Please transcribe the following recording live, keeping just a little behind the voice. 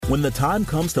When the time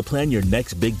comes to plan your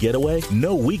next big getaway,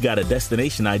 know we got a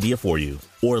destination idea for you.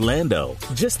 Orlando.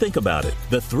 Just think about it.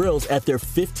 The thrills at their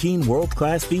 15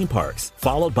 world-class theme parks,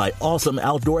 followed by awesome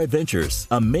outdoor adventures,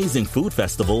 amazing food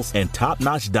festivals, and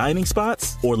top-notch dining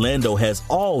spots. Orlando has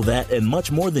all that and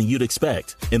much more than you'd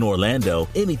expect. In Orlando,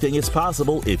 anything is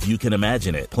possible if you can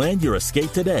imagine it. Plan your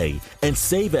escape today and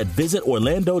save at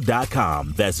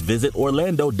visitorlando.com. That's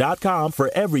visitorlando.com for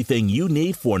everything you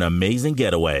need for an amazing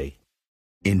getaway.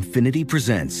 Infiniti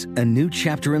presents a new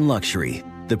chapter in luxury,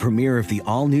 the premiere of the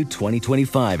all-new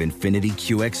 2025 Infiniti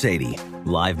QX80,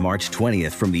 live March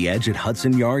 20th from the Edge at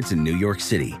Hudson Yards in New York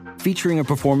City, featuring a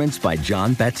performance by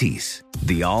John Batiste.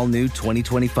 The all-new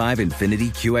 2025 Infiniti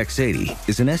QX80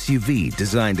 is an SUV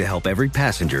designed to help every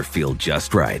passenger feel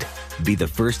just right. Be the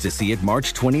first to see it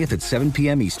March 20th at 7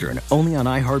 p.m. Eastern, only on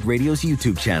iHeartRadio's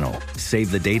YouTube channel. Save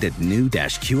the date at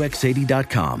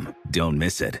new-QX80.com. Don't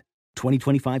miss it.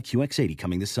 2025 QX80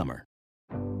 coming this summer.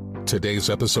 Today's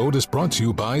episode is brought to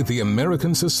you by the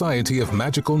American Society of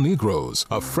Magical Negroes,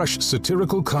 a fresh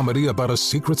satirical comedy about a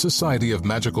secret society of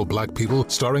magical black people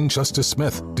starring Justice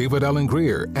Smith, David Allen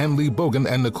Greer, Ann Lee Bogan,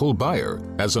 and Nicole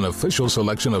Byer. As an official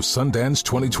selection of Sundance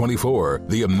 2024,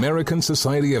 the American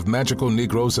Society of Magical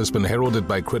Negroes has been heralded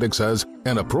by critics as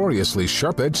an uproariously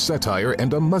sharp-edged satire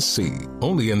and a must-see.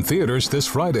 Only in theaters this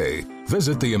Friday.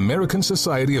 Visit the American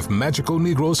Society of Magical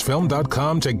Negroes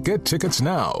Film.com to get tickets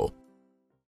now.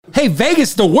 Hey,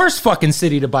 Vegas, the worst fucking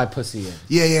city to buy pussy in.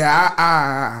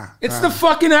 Yeah. It's the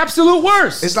fucking absolute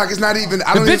worst. It's like it's not even. The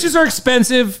bitches are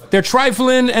expensive. They're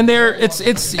trifling, and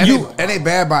they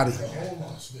bad body.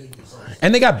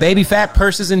 And they got baby fat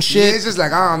purses and shit. Yeah, it's just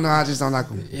like I don't know. I just don't like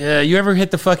them. Yeah, you ever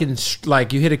hit the fucking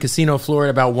you hit a casino floor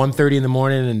at about 1:30 in the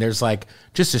morning, and there's like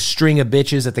just a string of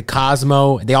bitches at the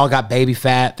Cosmo. They all got baby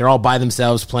fat. They're all by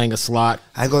themselves playing a slot.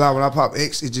 I go out when I pop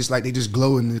X. It's just like they just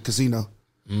glow in the casino.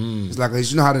 It's like,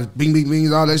 you know how to bing, bing,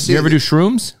 bing, all that shit. You ever do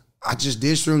shrooms? I just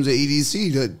did shrooms at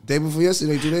EDC the day before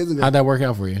yesterday, 2 days ago. How'd that work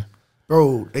out for you?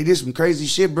 Bro, they did some crazy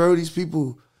shit, bro. These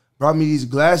people brought me these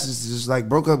glasses, just like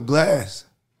broke up glass.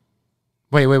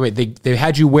 Wait. They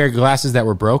had you wear glasses that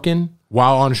were broken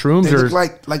while on shrooms? They look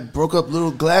like broke up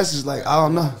little glasses, like, I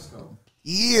don't know.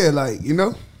 Yeah, like, you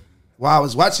know, while I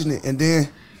was watching it. And then.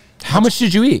 How much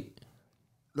did you eat?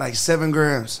 Like 7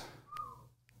 grams.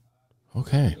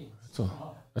 Okay.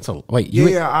 That's a wait.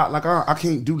 I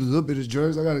can't do the little bit of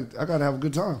drugs. I gotta have a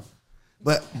good time.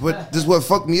 But this what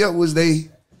fucked me up was you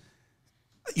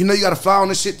gotta fly on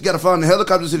this shit. You gotta fly on the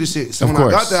helicopters to this shit. So when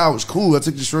I got there, I was cool. I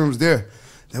took the shrooms there.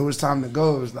 Then it was time to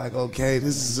go. It was like, okay,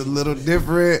 this is a little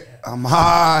different. I'm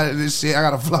high and this shit. I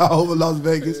gotta fly over Las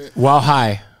Vegas. While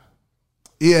high.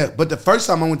 Yeah, but the first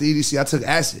time I went to EDC, I took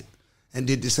acid and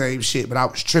did the same shit, but I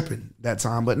was tripping that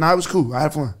time. But it was cool. I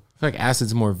had fun. I feel like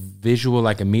acid's more visual,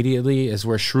 like immediately, is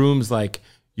where shrooms, like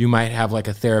you might have like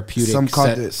a therapeutic some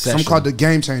called the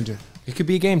game changer. It could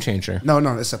be a game changer. No,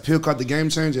 it's a pill called the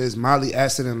game changer. It's Molly,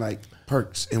 acid, and like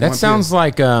perks. In that one sounds pill.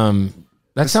 like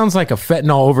sounds like a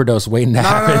fentanyl overdose waiting to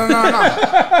happen.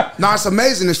 No, it's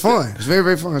amazing. It's fun. It's very,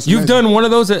 very fun. You've done one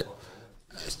of those at.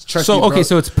 So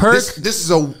it's perk. This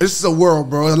is a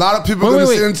world, bro. A lot of people are gonna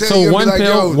sit and tell you.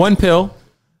 So one pill.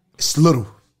 It's little.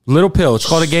 Little pill. It's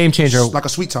called a game changer. It's like a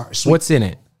sweet tart. Sweet. What's in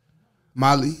it?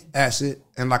 Molly, acid,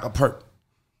 and like a perk.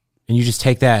 And you just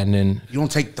take that and then... You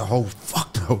don't take the whole...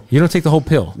 Fuck no. You don't take the whole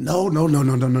pill? No.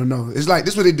 It's like,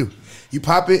 this is what they do. You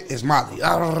pop it, it's Molly.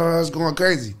 It's going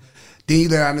crazy. Then you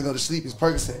let out go to sleep, it's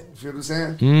Percocet. You feel what I'm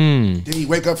saying? Then you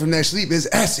wake up from that sleep, it's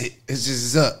acid.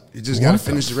 It's up. You just got to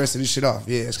finish the rest of this shit off.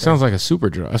 Yeah, it's sounds like a super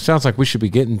drug. It sounds like we should be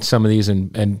getting some of these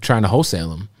and trying to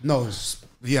wholesale them. No,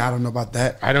 I don't know about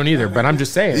that. I don't either, but I'm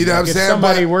just saying. You know what I'm saying? If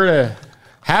somebody were to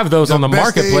have those on the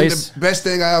marketplace. The best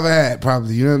thing I ever had,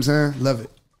 probably. You know what I'm saying? Love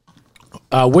it.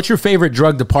 What's your favorite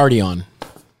drug to party on?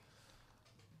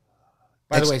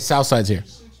 By the way, Southside's here.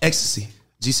 Ecstasy.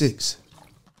 G6.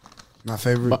 My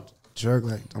favorite drug,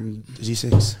 I'm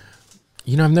G6.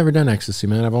 You know, I've never done ecstasy,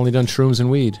 man. I've only done shrooms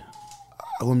and weed.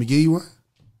 Want me to give you one?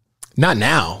 Not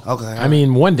now. Okay. I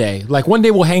mean, one day. Like, one day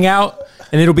we'll hang out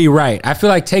and it'll be right. I feel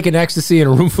like taking ecstasy in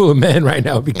a room full of men right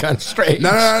now would be kind of strange.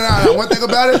 No. One thing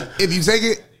about it, if you take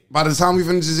it, by the time we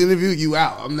finish this interview, you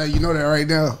out. I'm letting you know that right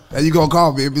now. And you gonna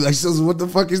call me and be like, "So what the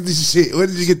fuck is this shit? Where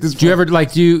did you get this from?" Do you ever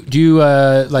do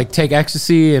you take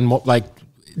ecstasy and like,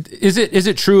 is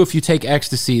it true if you take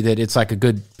ecstasy that it's like a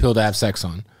good pill to have sex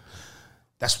on?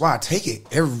 That's why I take it.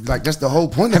 That's the whole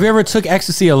point. Have you ever took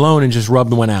ecstasy alone and just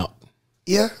rubbed one out?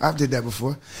 Yeah, I've did that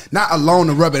before. Not alone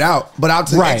to rub it out, but I'll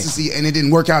take ecstasy and it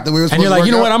didn't work out the way it was supposed to work out. And you're like,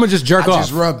 you know what? I'm gonna just jerk off. I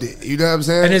just rubbed it. You know what I'm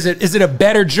saying? And is it a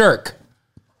better jerk?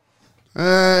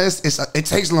 It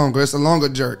takes longer. It's a longer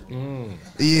jerk.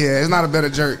 Yeah, it's not a better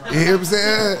jerk. You hear what I'm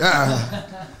saying?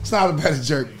 It's not a better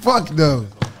jerk. Fuck no.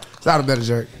 It's not a better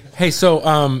jerk. Hey,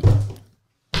 so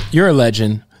you're a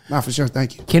legend. Nah, for sure.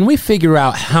 Thank you. Can we figure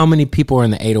out how many people are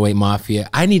in the 808 Mafia?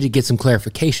 I need to get some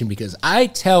clarification because I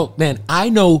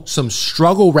know some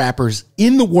struggle rappers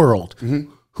in the world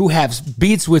who have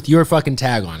beats with your fucking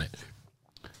tag on it.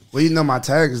 Well, you know my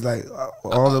tag is like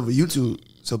all over YouTube.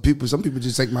 So some people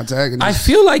just take my tag. And I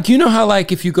feel like, you know how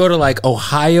like if you go to like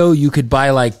Ohio, you could buy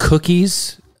like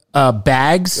cookies,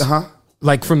 bags.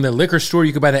 Like from the liquor store,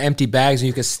 you could buy the empty bags and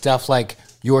you could stuff like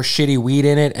your shitty weed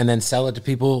in it and then sell it to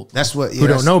people who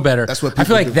don't know better. That's what I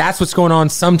feel like do. That's what's going on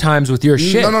sometimes with your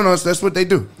shit. No. That's what they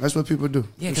do. That's what people do.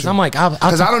 Yeah, because I'm like,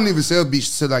 because I don't even sell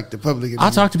beats to like the public anymore.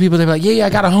 I'll talk to people. They're like, yeah,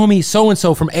 I got a homie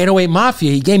so-and-so from 808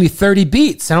 Mafia. He gave me 30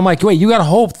 beats. And I'm like, wait, you got a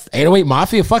whole 808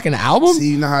 Mafia fucking album?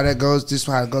 See, you know how that goes? Just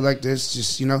how it go like this.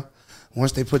 Just, you know,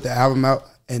 once they put the album out,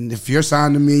 and if you're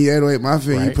signed to me, 808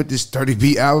 Mafia, and you put this 30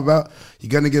 beat album out, you're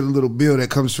going to get a little bill that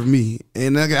comes from me.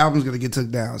 And that album's going to get took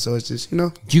down. So it's just, you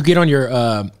know. Do you get on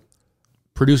your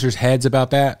producers' heads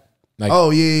about that? Like,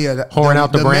 oh, yeah. Pouring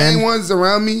out the brand? The main ones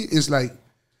around me is like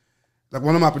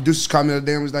one of my producers called me the other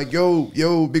day and was like,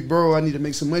 yo, big bro, I need to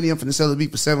make some money. I'm finna sell a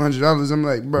beat for $700. I'm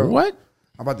like, bro. What?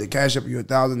 I'm about to cash up you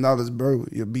 $1,000, bro.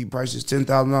 Your beat price is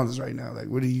 $10,000 right now. Like,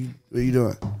 what are you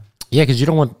doing? Yeah, because you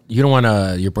don't want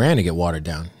your brand to get watered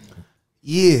down.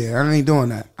 Yeah, I ain't doing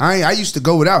that. I used to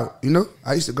go without, you know?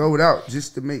 I used to go without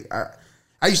just to make...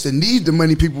 I used to need the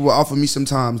money people would offer me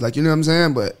sometimes. Like, you know what I'm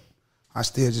saying? But I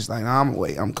still just like, nah, I'm gonna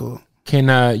wait. I'm cool.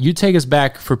 Can you take us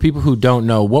back, for people who don't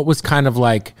know, what was kind of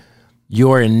like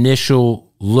your initial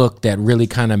look that really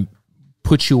kind of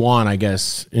put you on, I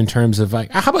guess, in terms of like...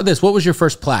 How about this? What was your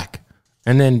first plaque?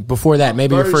 And then before that,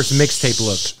 maybe your first mixtape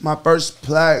look. My first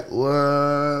plaque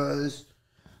was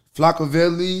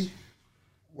Flockavelli,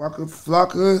 Waka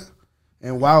Flocka,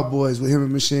 and Wild Boys with him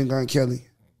and Machine Gun Kelly.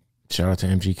 Shout out to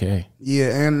MGK.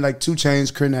 Yeah, and like 2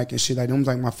 Chainz, Krenak, and shit. Like, them was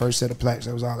like my first set of plaques.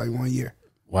 That was all like 1 year.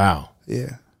 Wow.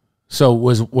 Yeah. So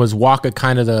was Waka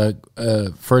kind of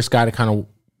the first guy to kind of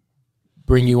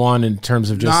bring you on in terms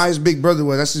of just... Nah, his big brother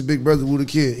was. That's his big brother, Woo the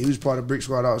Kid. He was part of Brick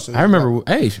Squad also. I remember,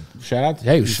 hey, shout out.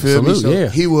 Hey, salute, so yeah.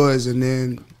 He was, and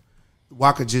then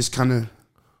Waka just kind of...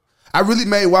 I really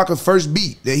made Waka first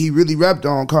beat that he really rapped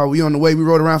on called We On The Way. We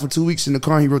rode around for 2 weeks in the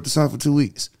car, and he wrote the song for 2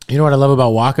 weeks. You know what I love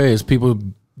about Waka is people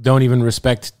don't even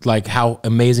respect like how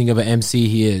amazing of an MC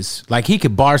he is. Like, he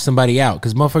could bar somebody out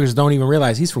because motherfuckers don't even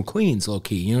realize he's from Queens, low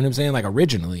key. You know what I'm saying? Like,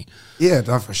 originally. Yeah,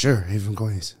 for sure. He's from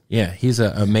Queens. Yeah, he's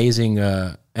an amazing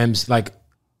MC. Like,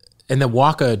 and the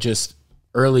Waka just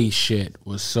early shit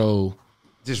was so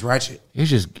just ratchet. It's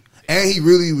just, and he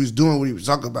really was doing what he was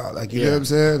talking about. Like, you know what I'm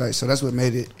saying? Like, so that's what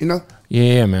made it. You know?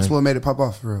 Yeah, man. That's what made it pop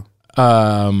off for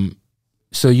real.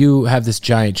 So you have this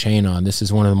giant chain on. This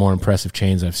is one of the more impressive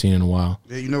chains I've seen in a while.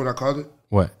 Yeah, you know what I called it?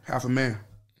 What? Half a man.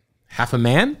 Half a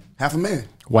man? Half a man.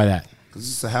 Why that? Because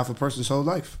it's a half a person's whole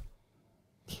life.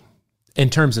 In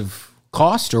terms of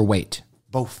cost or weight?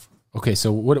 Both. Okay,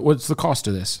 so what's the cost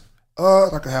of this?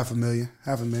 Like a $500,000.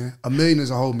 Half a man. $1 million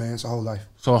is a whole man. It's a whole life.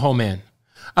 So a whole man.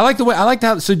 I like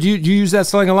that. So do you use that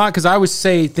slang a lot? Because I always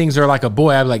say things are like a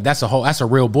boy. I'm like, that's a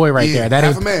real boy right there. That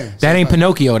half ain't a man. That ain't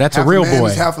Pinocchio. That's a real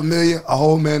boy. Is $500,000. A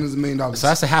whole man is $1 million. So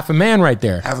that's a half a man right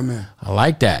there. Half a man. I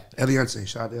like that. Eliante.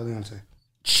 Shout out to Eliante.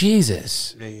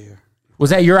 Jesus. Yeah.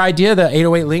 Was that your idea, the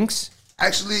 808 links?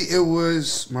 Actually, it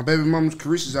was my baby mama's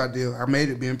Carissa's idea. I made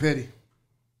it being petty.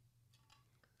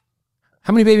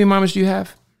 How many baby mamas do you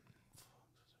have?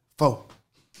 4.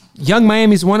 Young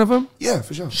Miami's one of them? Yeah,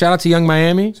 for sure. Shout out to Young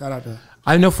Miami. Shout out to her.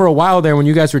 I know for a while there when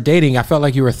you guys were dating, I felt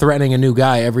like you were threatening a new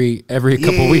guy every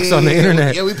couple weeks on the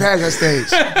internet. Yeah, we passed that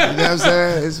stage. You know what I'm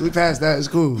saying? We passed that. It's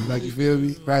cool. Like, you feel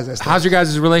me? Past that stage. How's your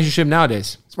guys' relationship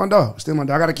nowadays? It's my dog. Still my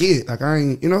dog. I got a kid. Like, I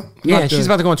ain't, you know? She's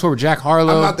about to go on tour with Jack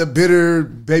Harlow. I'm not the bitter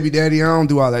baby daddy. I don't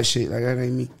do all that shit. Like, that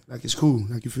ain't me. Like, it's cool.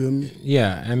 Like, you feel me?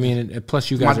 Yeah, I mean, plus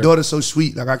you guys my daughter's so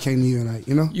sweet. Like, I can't even, like,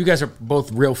 you know? You guys are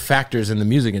both real factors in the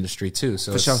music industry, too.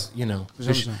 So, for sure. You know.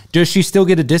 For sure. Does she still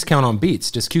get a discount on beats?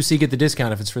 Does QC get the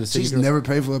discount if it's for the city? She's never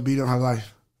paid for a beat in her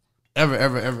life.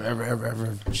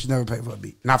 Ever. She's never paid for a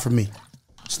beat. Not for me.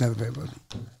 She's never paid for a beat.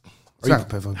 Never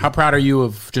paid for a beat. How proud are you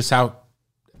of just how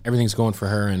everything's going for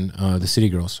her and the City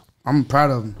Girls? I'm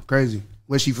proud of them. Crazy.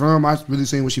 Where she from, I really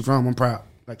seen where she from. I'm proud.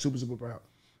 Like, super, super proud.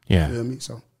 Yeah. You feel me?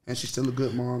 So, and she's still a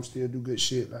good mom, still do good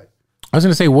shit. Like, I was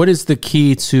going to say, what is the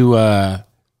key to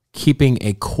keeping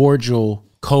a cordial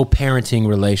co-parenting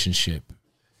relationship?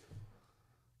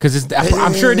 Because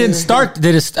I'm sure it didn't start.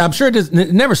 I'm sure it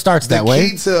never starts that way. The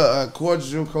key to a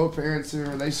cordial co-parenting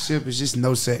relationship is just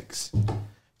no sex.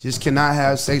 just cannot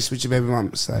have sex with your baby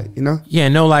mamas. Like, you know? Yeah,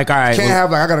 no, like, all right. You can't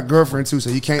have, like, I got a girlfriend too, so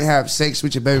you can't have sex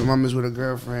with your baby mamas with a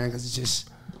girlfriend because it's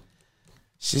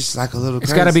just like a little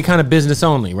It's got to be kind of business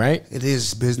only, right? It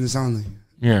is business only.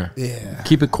 Yeah. Yeah.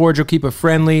 Keep it cordial, keep it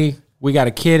friendly. We got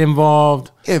a kid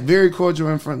involved. Yeah, very cordial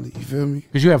and friendly. You feel me?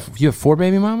 Because you have 4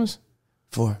 baby mamas?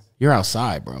 4. You're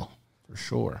outside, bro. For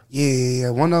sure. Yeah.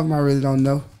 One of them I really don't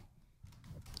know.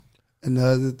 And the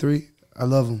other 3, I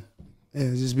love them. Yeah,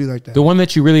 it just be like that. The one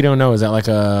that you really don't know, is that like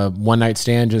a one night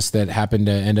stand just that happened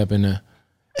to end up in a...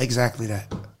 Exactly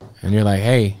that. And you're like,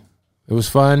 hey, it was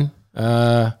fun.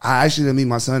 I actually didn't meet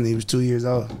my son. He was 2 years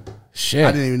old. Shit.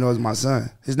 I didn't even know it was my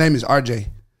son. His name is RJ.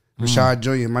 Rashad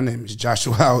Jr. My name is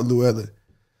Joshua Howard Llewellyn.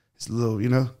 It's a little, you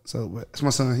know. So but it's my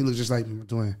son. He looks just like me, my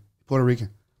twin. Puerto Rican.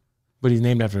 But he's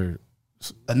named after...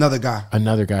 Another guy.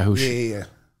 who... Yeah.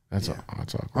 That's all.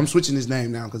 That's all. I'm switching his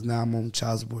name now because now I'm on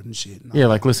child support and shit. Yeah,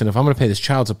 like, listen, if I'm going to pay this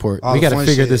child support, All we the got to fun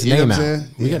figure shit, this you know name what I'm out.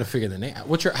 saying? We Yeah. got to figure the name out.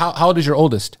 What's your... How old is your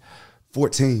oldest?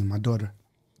 14, my daughter.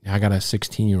 I got a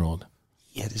 16-year-old.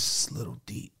 Yeah, this is a little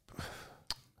deep.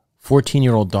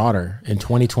 14-year-old daughter in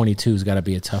 2022 has got to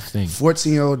be a tough thing.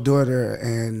 14-year-old daughter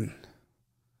and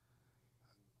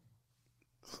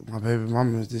my baby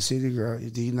mama is the city girl.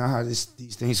 Do you know how these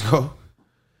things go?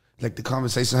 Like the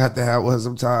conversation I have to have with her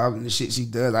sometimes and the shit she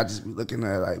does, I just be looking at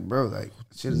her like, bro, like,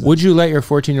 shit is Would you let your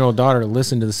 14-year-old daughter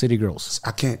listen to the City Girls?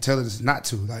 I can't tell her not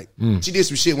to. Like, she did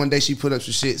some shit one day. She put up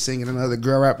some shit singing another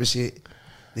girl rapper shit.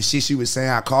 The shit she was saying,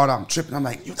 I called her, I'm tripping. I'm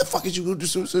like, you the fuck is you going to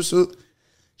do?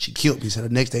 She killed me. So the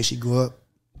next day she go up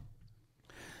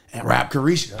and rap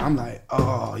Carisha. I'm like,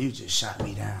 oh, you just shot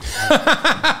me down.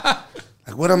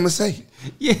 Like, what I'm going to say?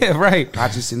 Yeah, right. I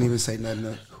just didn't even say nothing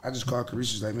else. I just called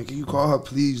Carisha. Like, man, can you call her,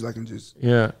 please? Like, and just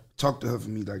talk to her for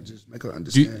me. Like, just make her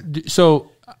understand.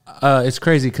 So it's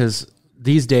crazy because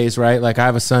these days, right? Like, I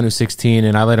have a son who's 16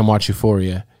 and I let him watch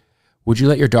Euphoria. Would you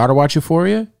let your daughter watch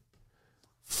Euphoria?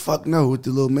 Fuck no. With the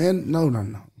little man? No.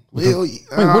 Wait, what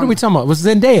are we talking about? Was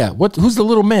Zendaya? Who's the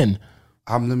little men?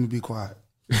 Let me be quiet.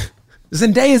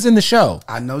 Zendaya's in the show.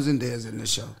 I know Zendaya's in the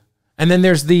show. And then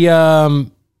there's the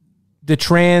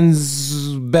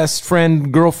trans best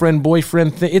friend, girlfriend,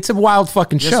 boyfriend thing. It's a wild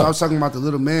fucking show. So I was talking about the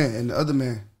little man and the other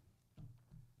man.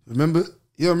 Remember?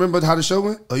 You don't remember how the show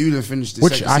went? Oh, you didn't finish the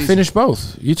second season? I finished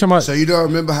both. You talking about? So you don't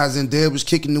remember how Zendaya was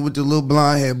kicking it with the little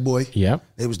blonde haired boy? Yep.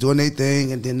 They was doing their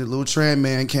thing, and then the little trans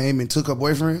man came and took her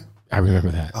boyfriend? I remember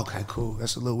that. Okay, cool.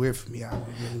 That's a little weird for me.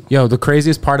 Yo, the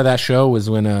craziest part of that show was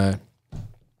when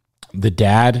the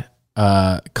dad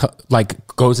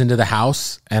goes into the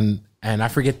house and I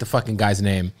forget the fucking guy's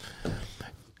name.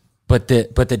 But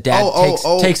the dad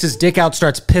takes his dick out,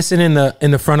 starts pissing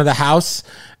in the front of the house,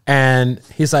 and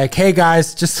he's like, "Hey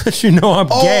guys, just so you know, I'm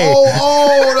gay."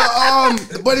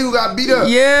 The buddy who got beat up.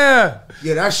 Yeah,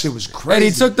 that shit was crazy. And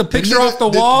he took the picture off the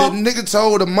wall. The nigga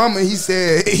told the mama, he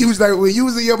said, he was like, when you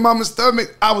was in your mama's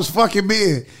stomach, I was fucking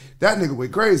big. That nigga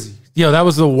went crazy. Yo, that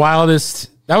was the wildest.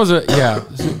 That was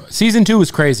season 2 was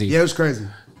crazy. Yeah, it was crazy.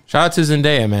 Shout out to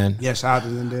Zendaya, man. Yeah, shout out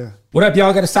to Zendaya. What up,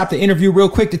 y'all? Got to stop the interview real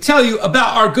quick to tell you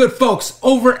about our good folks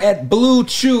over at Blue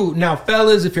Chew. Now,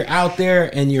 fellas, if you're out there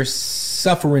and you're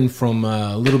suffering from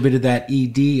a little bit of that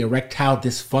ED, erectile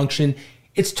dysfunction,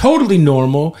 it's totally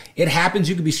normal. It happens.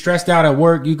 You could be stressed out at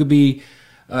work. You could be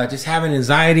just having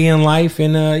anxiety in life,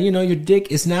 and your dick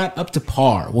is not up to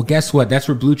par. Well, guess what? That's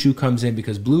where Blue Chew comes in,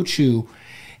 because Blue Chew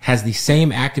has the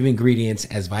same active ingredients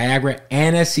as Viagra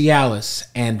and as Cialis.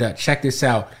 And check this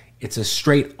out. It's a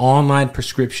straight online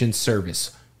prescription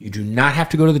service. You do not have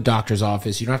to go to the doctor's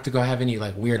office. You don't have to go have any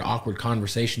weird, awkward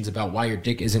conversations about why your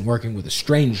dick isn't working with a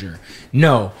stranger.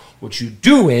 No, what you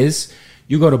do is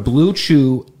you go to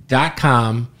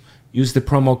BlueChew.com, use the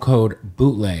promo code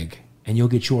BOOTLEG, and you'll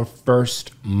get your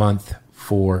first month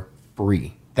for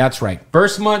free. That's right.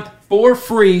 First month for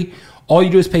free. All you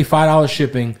do is pay $5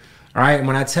 shipping. All right. And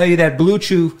when I tell you that Blue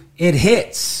Chew, it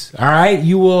hits. All right.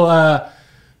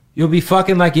 You'll be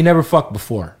fucking like you never fucked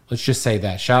before. Let's just say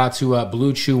that. Shout out to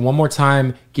Blue Chew. One more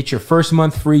time. Get your first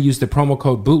month free. Use the promo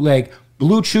code BOOTLEG.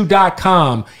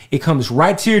 BlueChew.com. It comes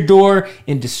right to your door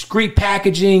in discreet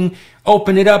packaging.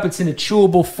 Open it up. It's in a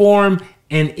chewable form.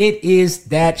 And it is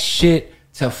that shit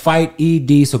to fight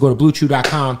ED. So go to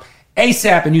BlueChew.com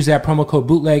ASAP and use that promo code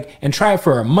BOOTLEG and try it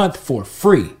for a month for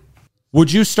free.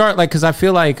 Would you start because I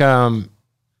feel like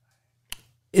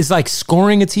is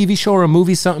scoring a TV show or a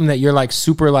movie something that you're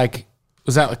super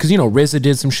was that because RZA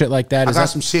did some shit like that? I got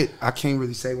some shit. I can't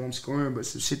really say what I'm scoring, but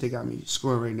some shit that got me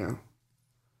scoring right now.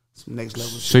 Some next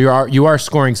level shit. So you are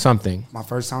scoring something. My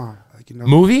first time.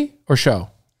 Movie or show?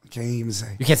 I can't even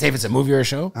say. You can't say if it's a movie or a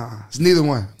show? It's neither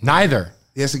one. Neither.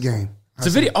 Yeah, it's a game. It's a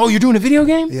video. Oh, you're doing a video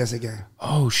game? Yeah, it's a game.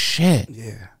 Oh, shit.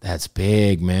 Yeah. That's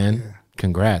big, man. Yeah.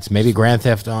 Congrats. Maybe Grand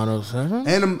Theft Auto 7?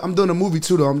 And I'm doing a movie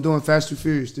too, though. I'm doing Fast and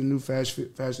Furious, the new Fast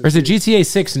and Furious. Or is it GTA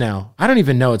 6 now? I don't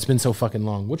even know. It's been so fucking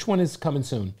long. Which one is coming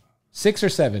soon? 6 or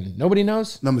 7? Nobody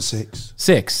knows? Number 6.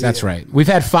 6, that's right. We've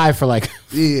had 5 for like...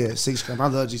 Yeah, 6 come. I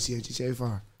love GTA. GTA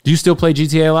 5. Do you still play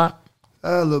GTA a lot?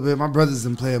 A little bit. My brothers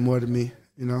been playing more than me,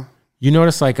 you know? You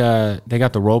notice like they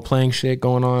got the role-playing shit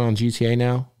going on GTA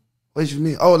now? What you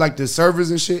mean? Oh, like the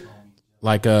servers and shit?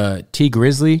 Like T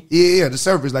Grizzly? Yeah, the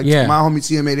servers. Like Yeah. my homie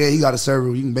TMA there, he got a server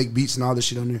where you can make beats and all this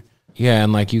shit on there. Yeah,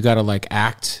 and like you gotta like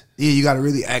act. Yeah, you got to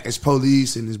really act as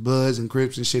police and as Bloods and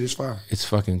Crips and shit. It's fire. It's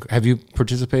fucking... Have you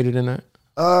participated in that?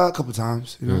 A couple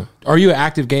times, you know. Are you an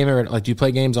active gamer? Like, do you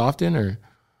play games often or?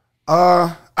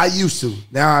 I used to.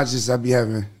 Now I be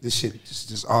having this shit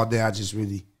just all day. I just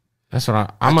really... That's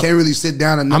what I can't really sit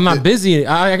down and... I'm not busy.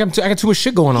 I got too much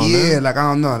shit going on. Yeah, man. like I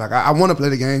don't know. Like I want to play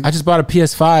the game. I just bought a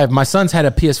PS5. My son's had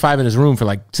a PS5 in his room for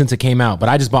like since it came out, but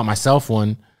I just bought myself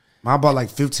one. I bought like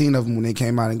 15 of them when they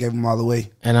came out and gave them all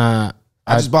away. And I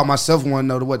just bought myself one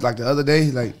though. Like the other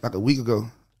day, like a week ago.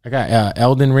 I got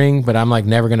Elden Ring, but I'm like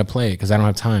never gonna play it because I don't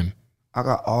have time. I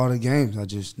got all the games.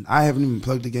 I haven't even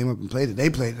plugged the game up and played it. They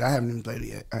played it. I haven't even played it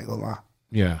yet. I ain't gonna lie.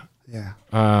 Yeah.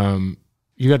 Yeah.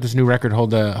 You got this new record, Hold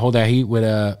That Heat,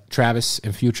 with Travis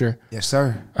and Future. Yes,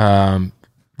 sir.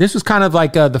 This was kind of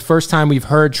like the first time we've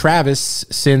heard Travis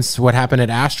since what happened at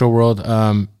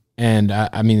Astroworld. And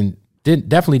I mean,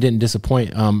 definitely didn't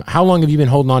disappoint. How long have you been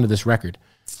holding on to this record?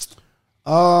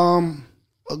 A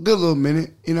good little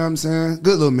minute. You know what I'm saying?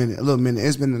 Good little minute. A little minute.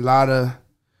 It's been a lot of...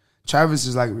 Travis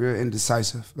is like real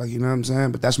indecisive. Like, you know what I'm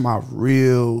saying? But that's my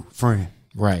real friend.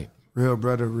 Right. Real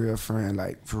brother, real friend.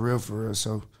 Like, for real, for real.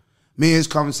 So... me and his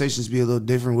conversations be a little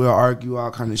different. We'll argue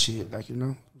all kind of shit. Like, you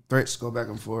know, threats go back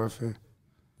and forth. And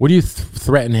what do you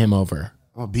threaten him over?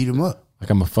 I'm going to beat him up. Like,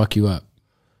 I'm going to fuck you up.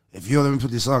 If you don't let me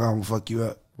put this song, I'm going to fuck you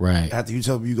up. Right. After you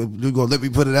tell me you're going to let me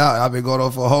put it out, I've been going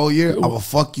on for a whole year, I'm going to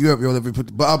fuck you up. You don't let me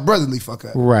put but a brotherly fuck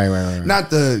up. Right.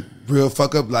 Not the real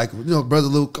fuck up, like, you know, brother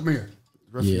Lou, come here.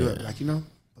 Rough you Yeah. up, like, you know.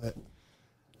 But,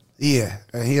 yeah.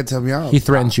 And he'll tell me out. He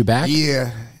threatens you back?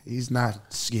 Yeah. He's not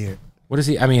scared. What does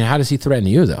he, I mean, how does he threaten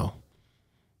you, though?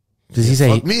 Does he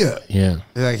say... Fuck me up. Yeah.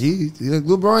 Like, he like,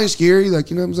 Lil Bro ain't scary. Like,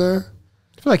 you know what I'm saying?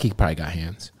 I feel like he probably got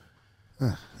hands.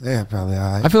 Yeah, probably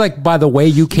all right. I feel like by the way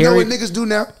you carry... You know what niggas do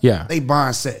now? Yeah. They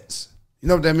buying sets. You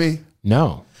know what that mean?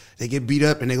 No. They get beat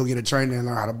up and they go get a trainer and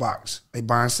learn how to box. They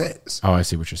buying sets. Oh, I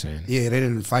see what you're saying. Yeah, they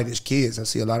didn't fight as kids. I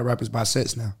see a lot of rappers buy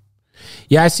sets now.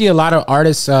 Yeah, I see a lot of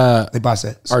artists They buy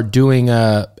sets. are doing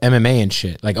MMA and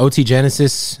shit. Like OT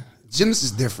Genesis... Genesis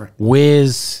is different.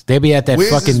 Wiz, they be at that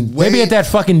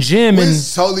fucking gym. Wiz and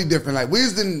is totally different. Like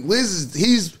Wiz is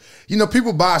he's, you know,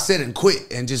 people buy a set and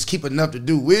quit and just keep enough to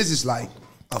do. Wiz is like,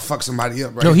 I'll fuck somebody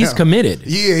up right no, he's now. committed.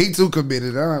 Yeah, he too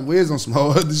committed. Wiz on some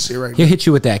whole other shit right He'll now. hit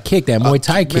you with that kick, that Muay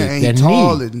Thai kick, Man, that he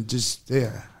tall knee. and just,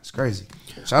 yeah, it's crazy.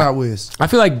 Shout out Wiz. I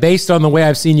feel like based on the way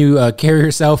I've seen you carry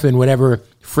yourself and whatever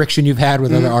friction you've had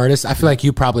with other artists, I feel like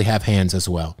you probably have hands as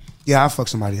well. Yeah, I'll fuck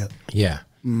somebody up. Yeah.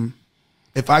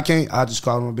 If I can't, I'll just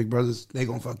call them my big brothers. They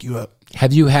gonna fuck you up.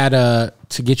 Have you had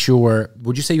to get your,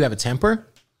 would you say you have a temper?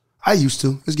 I used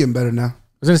to. It's getting better now. I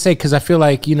was going to say, because I feel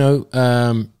like, you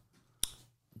know,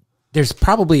 there's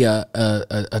probably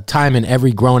a time in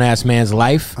every grown-ass man's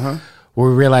life where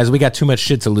we realize we got too much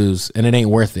shit to lose and it ain't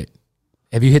worth it.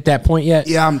 Have you hit that point yet?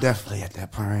 Yeah, I'm definitely at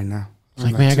that point right now. It's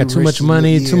like, man, I got too much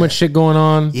money, too much shit going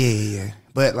on. Yeah.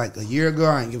 But like a year ago,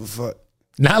 I ain't give a fuck.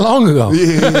 Not long ago.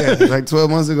 Yeah. Like 12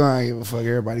 months ago, I ain't give a fuck.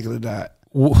 Everybody could have died.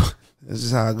 That's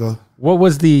just how I go.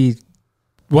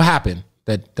 What happened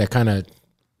that kind of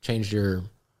changed your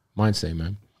mindset,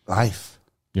 man? Life.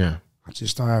 Yeah. I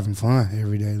just started having fun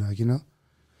every day, like, you know?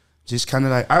 Just kind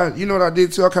of like, you know what I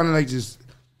did too? I kind of like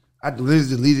I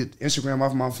literally deleted Instagram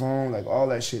off my phone, like all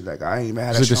that shit. Like I ain't even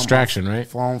had that It's a shit distraction, on my right?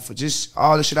 phone for just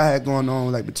all the shit I had going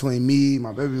on, like between me,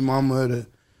 my baby mama, the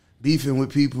beefing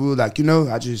with people. Like, you know,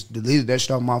 I just deleted that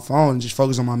shit off my phone and just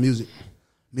focused on my music.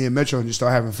 Me and Metro and just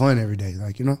start having fun every day.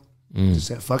 Like, you know? Just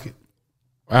said, fuck it.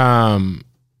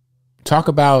 Talk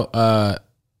about,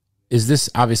 is this,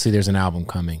 obviously there's an album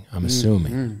coming, I'm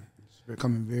assuming. It's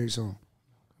coming very soon.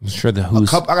 I'm sure the I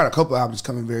Who's got a couple albums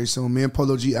coming very soon. Me and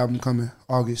Polo G album coming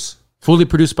August. fully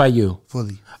produced by you.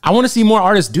 Fully. I want to see more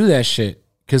artists do that shit.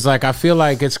 Cause like, I feel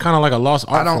like it's kind of like a lost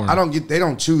art form. They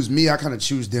don't choose me. I kind of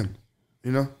choose them,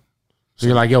 you know? So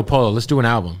you're like, yo, Polo, let's do an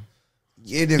album.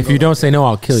 Yeah, if you don't say no,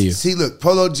 I'll kill you. See, look,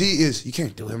 Polo G is, you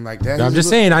can't do him like that. I'm just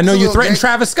saying, I know you threatened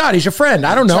Travis Scott. He's your friend.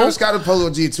 I don't know. Travis Scott and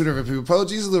Polo G are two different people. Polo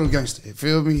G's a little gangster. You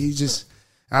feel me? He just,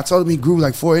 And I told him he grew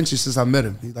like 4 inches since I met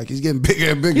him. He's getting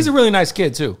bigger and bigger. He's a really nice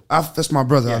kid too. That's my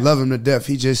brother. Yeah. I love him to death.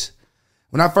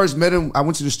 When I first met him, I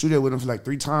went to the studio with him for like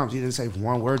 3 times. He didn't say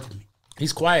one word to me.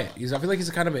 He's quiet. I feel like he's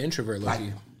a kind of an introvert.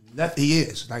 He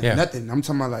is. Nothing. I'm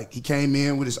talking about like he came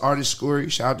in with his artist Scory.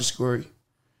 Shout out to Scory.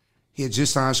 He had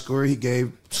just signed Scory. He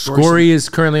gave Scory is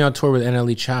currently on tour with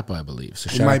NLE Choppa, I believe. So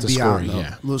shout out to Scory.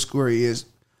 Yeah, little Scory is.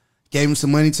 Gave him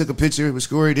some money, took a picture with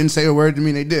Scory. Didn't say a word to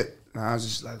me. They did. And I was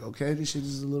just like, okay, this shit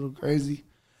is a little crazy.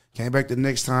 Came back the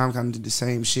next time, kind of did the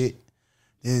same shit.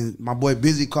 Then my boy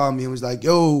Busy called me and was like,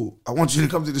 yo, I want you to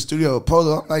come to the studio with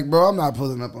Polo. I'm like, bro, I'm not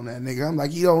pulling up on that nigga. I'm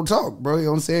like, he don't talk, bro. He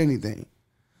don't say anything.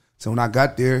 So when I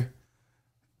got there,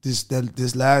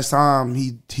 this last time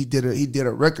he did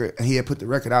a record, and he had put the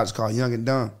record out. It's called Young and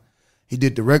Dumb. He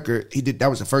did the record. That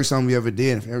was the first song we ever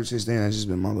did. And ever since then, it's just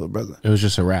been my little brother. It was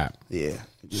just a rap. Yeah.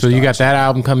 So you got that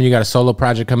album coming. You got a solo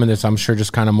project coming. That's, I'm sure,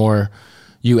 just kind of more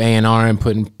you A&R and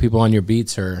putting people on your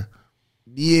beats, or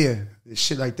yeah,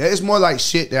 shit like that. It's more like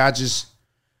shit that I just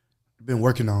been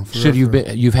working on. Shit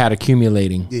you've had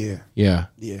accumulating. Yeah.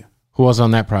 Who else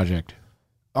on that project?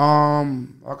 I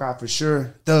got for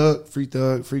sure Free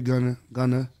Gunna,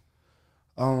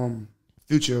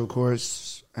 Future, of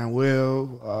course, and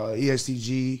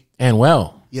ESTG. And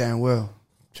Well. Yeah, and Well.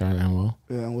 Shout out and Well.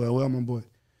 Yeah, and Well, my boy.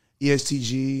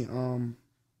 ESTG,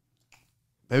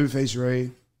 Babyface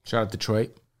Ray. Shout out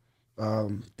Detroit.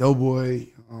 Doughboy.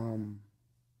 I'm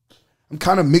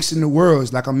kind of mixing the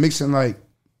worlds. Like I'm mixing I'm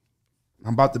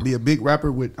about to be a big rapper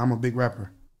I'm a big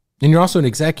rapper. And you're also an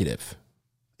executive.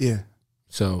 Yeah.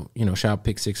 So, shout out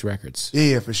Pick 6 Records.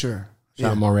 Yeah, for sure.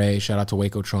 Shout out Moray. Shout out to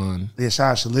Wacotron. Yeah,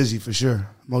 shout out to Lizzie for sure.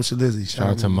 Mo Lizzie. Shout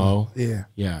out to Mo. Yeah.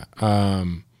 Yeah.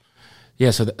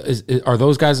 So are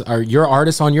those guys, are your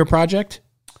artists on your project?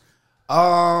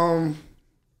 I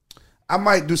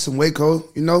might do some Waco,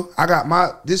 I got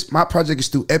my project is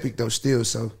through Epic though still,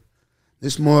 so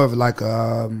it's more of like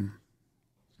coming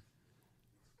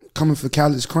for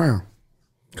Khaled's crown.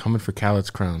 Coming for Khaled's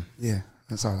crown. Yeah,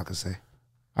 that's all I can say.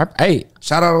 Hey,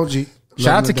 shout out OG. Shout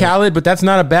out to Khaled, but that's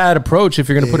not a bad approach if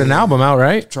you're going to put an album out,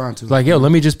 right? Trying to. Like, yo,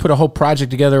 let me just put a whole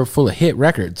project together full of hit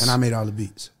records. And I made all the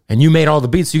beats. And you made all the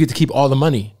beats, so you get to keep all the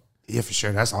money. Yeah, for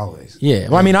sure. That's always. Yeah.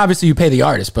 Well, I mean, obviously you pay the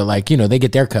artist, but they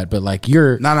get their cut. But like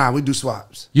you're... Nah, we do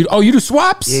swaps. You do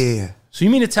swaps? Yeah. So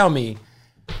you mean to tell me,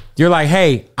 you're like,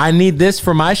 hey, I need this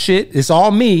for my shit. It's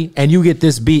all me, and you get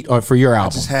this beat for your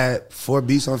album. I just had 4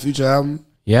 beats on Future album.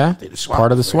 Yeah?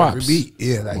 Part of the swaps. Every beat.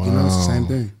 Yeah, it's the same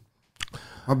thing.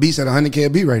 My beat's at 100K a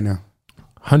beat right now.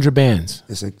 100 bands.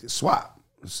 It's a swap.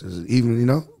 It's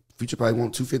even, Future probably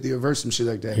want 250 a verse, some shit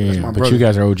like that. Yeah, that's my but brother. You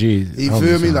guys are OGs. You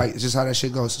feel me? Like, it's just how that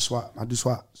shit goes. It's a swap. I do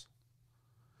swaps.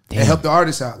 Damn. They help the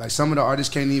artists out. Like, some of the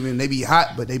artists can't even, they be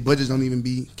hot, but they budgets can't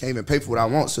even pay for what I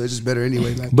want, so it's just better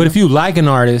anyway. Like, but if you like an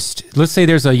artist, let's say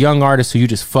there's a young artist who you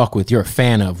just fuck with, you're a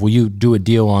fan of, will you do a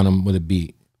deal on them with a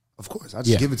beat? Of course. I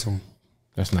just give it to him.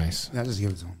 That's nice. Yeah, I just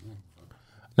give it to him.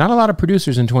 Not a lot of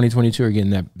producers in 2022 are getting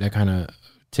that kind of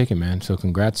ticket, man. So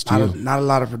congrats to you. Not a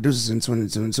lot of producers in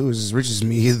 2022 is as rich as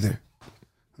me either.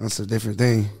 That's a different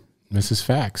thing. This is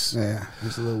facts. Yeah,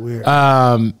 it's a little weird.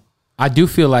 I do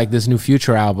feel like this new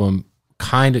Future album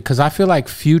kind of, because I feel like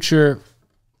Future,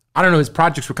 I don't know, his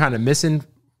projects were kind of missing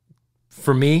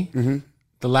for me. Mm-hmm.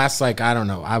 The last,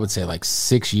 I would say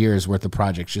 6 years worth of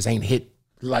projects just ain't hit.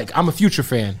 Like, I'm a Future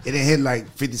fan. It didn't hit like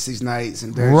 56 Nights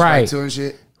and Dirty Strike 2 and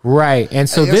shit. Right. And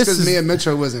so this is because me and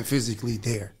Metro wasn't physically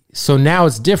there. So now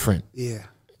it's different. Yeah.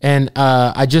 And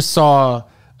I just saw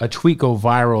a tweet go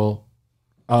viral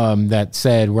that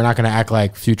said, we're not going to act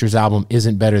like Future's album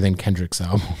isn't better than Kendrick's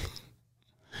album.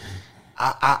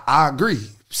 I agree.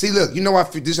 See, look, you know why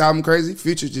this album crazy?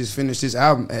 Future just finished his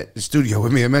album at the studio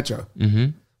with me and Metro.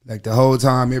 Mm-hmm. Like the whole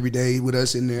time, every day with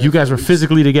us in there. You guys were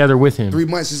physically together with him. 3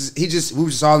 months. We were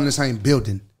just all in the same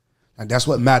building. Like, that's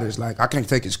what matters. Like, I can't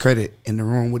take his credit in the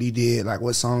room, what he did, like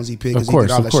what songs he picked. Of course, he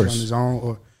did all that shit on his own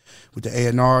or with the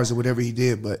A&Rs or whatever he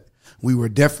did. But we were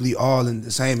definitely all in the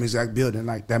same exact building.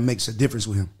 Like, that makes a difference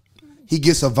with him. He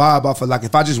gets a vibe off of, like,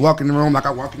 if I just walk in the room, like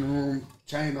I walk in the room,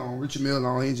 chain on, Richard Mille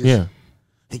on, he just,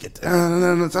 he get,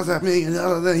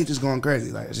 he just going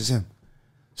crazy. Like, it's just him.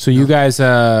 So you guys,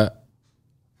 well,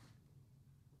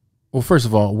 first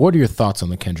of all, what are your thoughts on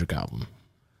the Kendrick album?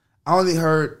 I only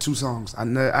heard 2 songs. I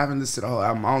haven't listened to the whole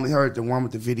album. I only heard the one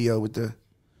with the video with the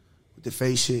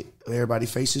face shit. Everybody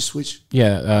faces switch.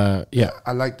 Yeah.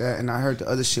 I like that. And I heard the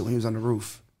other shit when he was on the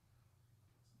roof.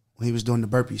 When he was doing the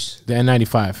burpees. The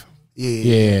N95.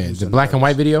 Yeah. The black and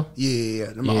white video? Yeah.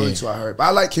 Them are the only 2 I heard. But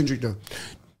I like Kendrick though.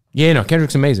 Yeah, no,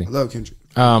 Kendrick's amazing. I love Kendrick.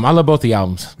 I love both the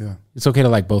albums. Yeah. It's okay to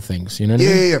like both things. You know what I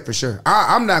mean? Yeah, for sure.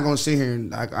 I'm not gonna sit here and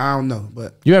like I don't know,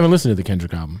 but You haven't listened to the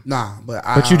Kendrick album. nah,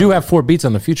 But you do have 4 beats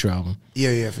on the Future album.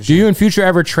 Yeah, for sure. Do you and Future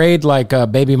ever trade like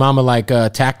Baby Mama like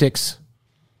tactics?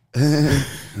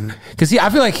 Because I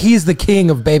feel like he's the king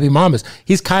of Baby Mamas.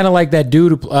 He's kind of like that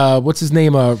dude. What's his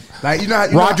name?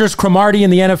 Like Rogers Cromartie in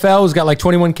the NFL, who's got like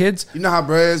 21 kids. You know how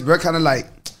bro is? Bro kind of like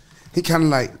he kind of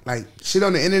like shit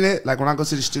on the internet. Like when I go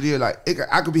to the studio, like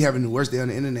I could be having the worst day on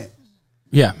the internet.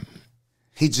 Yeah.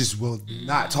 He just will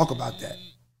not talk about that.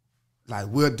 Like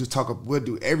we'll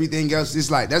do everything else. It's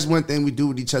like that's one thing we do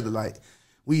with each other. Like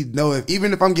we know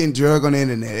even if I'm getting drugged on the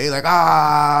internet, they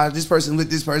like this person with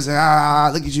this person.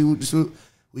 Look at you.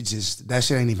 We just that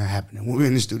shit ain't even happening when we're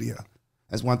in the studio.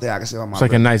 That's one thing I can say about my. It's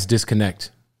like a nice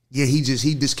disconnect. Yeah, he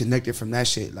disconnected from that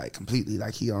shit like completely.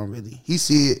 Like he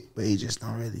see it, but he just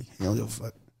don't really. He don't give a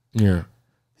fuck. Yeah.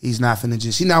 He's not finna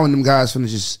just. He not one of them guys finna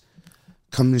just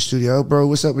come to the studio, bro.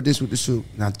 What's up with this with the suit?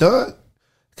 Now Thug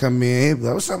come in,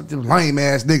 like, what's up with them lame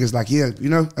ass niggas? Like, yeah, you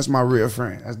know, that's my real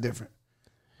friend. That's different.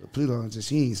 But Pluto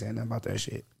he ain't saying nothing about that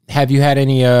shit. Have you had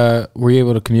any? Were you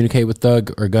able to communicate with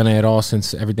Thug or Gunna at all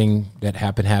since everything that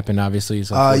happened? Obviously,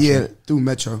 it's yeah, through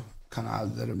Metro, kind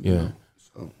of let him. Yeah, you know,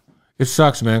 so. It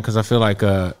sucks, man, because I feel like,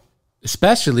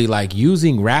 especially like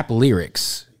using rap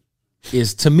lyrics,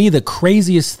 is to me the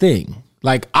craziest thing.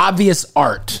 Like obvious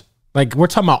art, like we're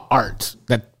talking about art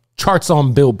that charts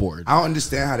on Billboard. I don't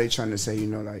understand how they trying to say, you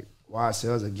know, like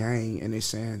YSL's a gang, and they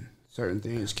saying certain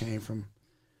things came from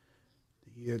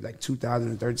the year like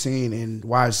 2013, and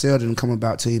YSL didn't come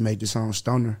about till he made the song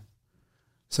Stoner.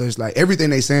 So it's like everything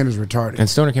they saying is retarded. And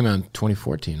Stoner came out in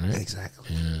 2014, right?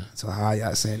 Exactly. Yeah. So how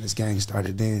y'all saying this gang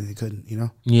started then? They couldn't, you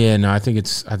know? Yeah, no, I think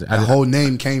it's... The whole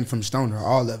name came from Stoner,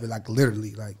 all of it, like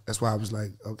literally. Like that's why I was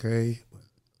like, okay.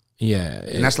 Yeah.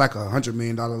 And that's like $100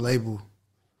 million label.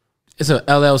 It's a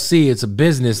LLC. It's a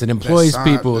business that employs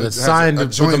people. That's signed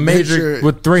with a major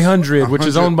with 300, which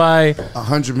is owned by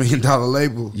 $100 million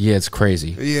label. Yeah, it's crazy.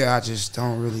 Yeah, I just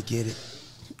don't really get it.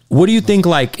 What do you think?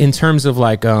 Like in terms of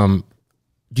like,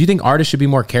 do you think artists should be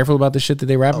more careful about the shit that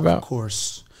they rap about? Of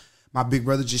course. My big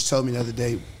brother just told me the other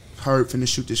day, heard finna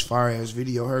shoot this fire ass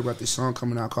video. Heard about this song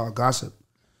coming out called Gossip,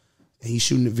 and he's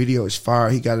shooting the video. It's fire.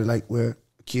 He got it like where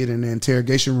a kid in the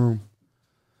interrogation room,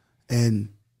 and.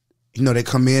 You know, they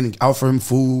come in and offer him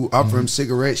food, offer him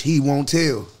cigarettes. He won't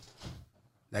tell.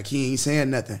 Like, he ain't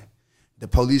saying nothing. The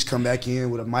police come back in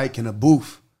with a mic and a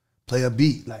booth, play a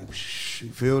beat. Like, you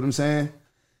feel what I'm saying?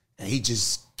 And he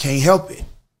just can't help it.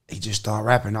 He just start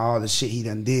rapping all the shit he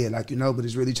done did. Like, you know, but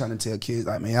it's really trying to tell kids,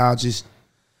 like, man, y'all just,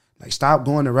 like, stop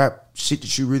going to rap shit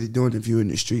that you really doing if you're in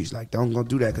the streets. Like, don't go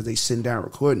do that because they sitting down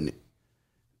recording it.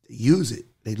 They use it.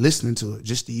 They listening to it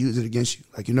just to use it against you.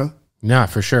 Like, you know? Nah,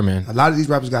 for sure, man. A lot of these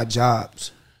rappers got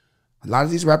jobs. A lot of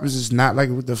these rappers is not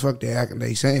like what the fuck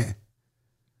they saying.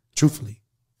 Truthfully.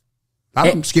 A lot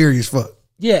of them scary as fuck.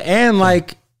 Yeah, and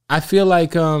like I feel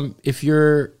like if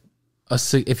you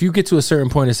get to a certain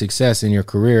point of success in your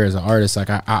career as an artist,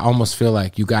 like I almost feel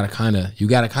like you gotta kind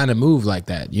of move like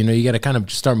that. You know, you gotta kind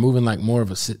of start moving like more of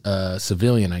a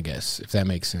civilian, I guess, if that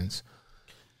makes sense.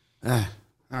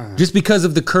 Just because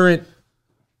of the current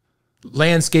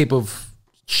landscape of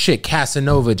shit,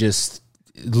 Casanova just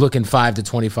looking 5 to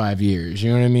 25 years.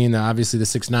 You know what I mean? Obviously, the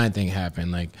 6ix9ine thing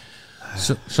happened. Like,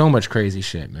 so much crazy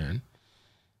shit, man.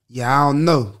 Yeah, I don't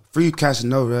know. Free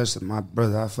Casanova, that's my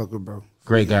brother. I fuck with bro.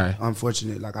 Great guy.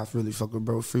 Unfortunate, like I really fuck with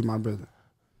bro. Free my brother.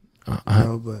 You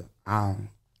know, but I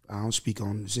don't speak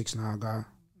on the 6ix9ine guy.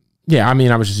 Yeah, I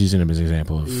mean, I was just using him as an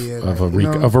example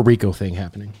of a Rico thing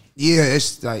happening. Yeah,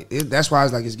 it's like that's why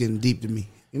it's getting deep to me.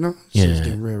 You know, it's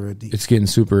getting real deep. It's getting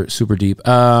super, super deep.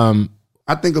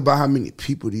 I think about how many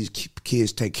people these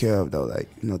kids take care of, though. Like,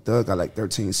 you know, Thug got like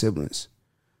 13 siblings.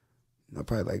 You know,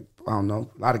 probably like, I don't know,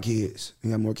 a lot of kids.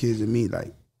 He got more kids than me.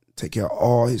 Like, take care of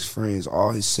all his friends,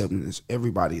 all his siblings,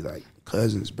 everybody, like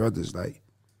cousins, brothers, like.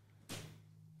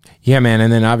 Yeah, man,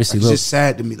 and then obviously, like, it's just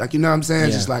sad to me. Like, you know what I'm saying?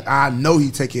 Yeah. Just like, I know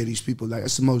he take care of these people. Like,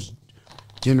 that's the most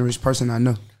generous person I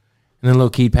know. And then Lil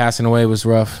Keed passing away was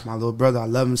rough. My little brother, I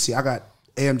love him. See, I got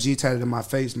AMG tatted in my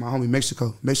face. My homie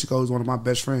Mexico. Mexico is one of my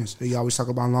best friends. He always talk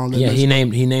about Long Live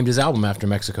Mexico. he named his album after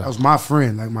Mexico. That was my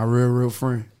friend, like my real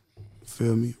friend.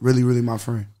 Feel me? Really, really my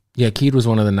friend. Yeah, Keed was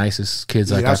one of the nicest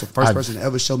kids. Yeah, that's the first person to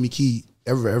ever show me Keed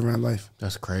ever in my life.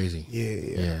 That's crazy.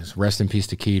 Yeah. Rest in peace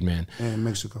to Keed, man. And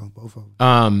Mexico, both of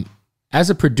them. As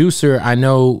a producer, I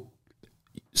know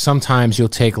sometimes you'll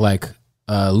take like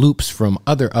loops from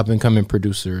other up and coming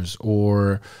producers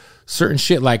or certain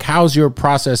shit. Like, how's your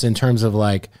process in terms of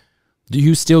like, do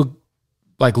you still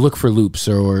like look for loops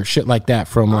or shit like that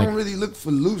from like? I don't really look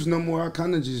for loops no more. I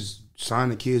kind of just sign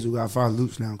the kids who got 5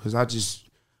 loops now, because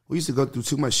we used to go through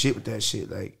too much shit with that shit.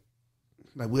 Like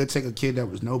we'll take a kid that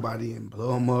was nobody and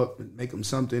blow them up and make them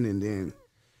something, and then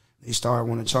they start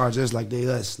want to charge us like they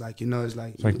us. Like,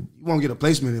 it's like you won't get a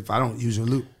placement if I don't use your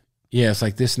loop. Yeah, it's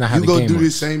like this is not how the game works. You go do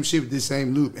this same shit with this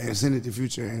same loop and send it to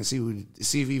Future and see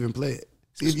if you even play it.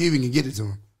 See if you even can get it to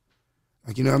him.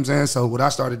 Like, you know what I'm saying? So what I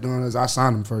started doing is I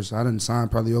signed them first. I didn't sign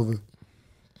probably over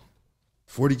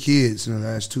 40 kids in the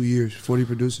last 2 years, 40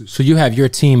 producers. So you have your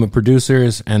team of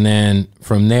producers, and then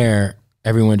from there,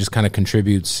 everyone just kind of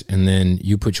contributes, and then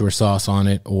you put your sauce on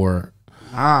it, or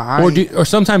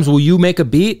sometimes will you make a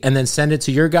beat and then send it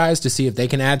to your guys to see if they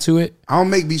can add to it? I don't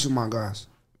make beats with my guys.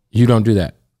 You don't do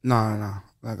that? No.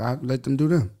 Like, I let them do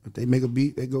them. If they make a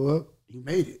beat, they go up. You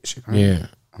made it. Shit, yeah.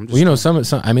 Some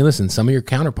of your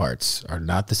counterparts are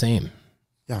not the same.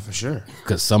 Yeah, for sure.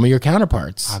 Because some of your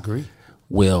counterparts, I agree,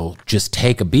 will just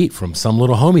take a beat from some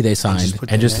little homie they signed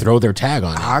and just throw their tag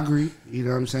on it. I agree. You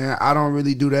know what I'm saying? I don't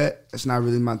really do that. That's not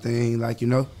really my thing. Like,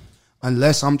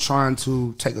 unless I'm trying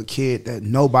to take a kid that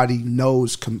nobody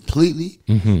knows completely,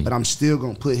 but I'm still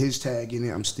going to put his tag in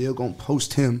it. I'm still going to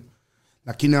post him.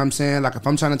 Like, you know what I'm saying? Like, if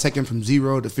I'm trying to take him from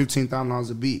 $0 to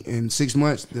 $15,000 a beat in 6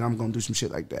 months, then I'm going to do some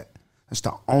shit like that. That's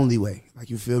the only way.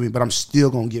 Like, you feel me? But I'm still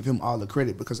going to give him all the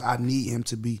credit because I need him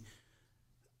to be.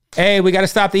 Hey, we got to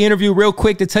stop the interview real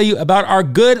quick to tell you about our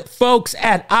good folks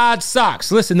at Odd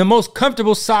Socks. Listen, the most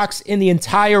comfortable socks in the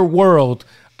entire world,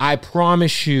 I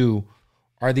promise you,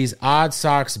 are these Odd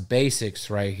Socks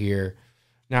basics right here.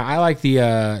 Now, I like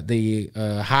the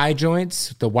high joints,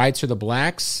 the whites or the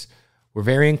blacks. We're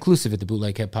very inclusive at the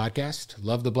Bootleg Head Podcast.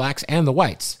 Love the blacks and the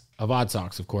whites of Odd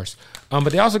Socks, of course. But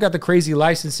they also got the crazy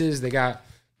licenses. They got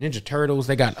Ninja Turtles.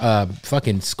 They got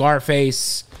fucking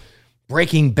Scarface,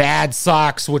 Breaking Bad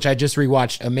socks, which I just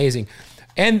rewatched. Amazing.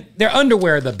 And their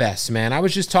underwear are the best, man. I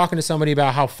was just talking to somebody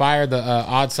about how fire the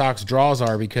Odd Socks draws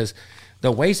are because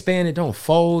the waistband, it don't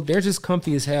fold. They're just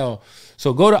comfy as hell.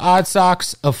 So go to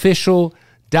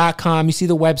oddsocksofficial.com. You see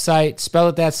the website, spell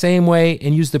it that same way,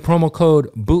 and use the promo code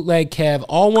BootlegKev,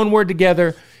 all one word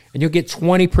together, and you'll get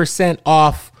 20%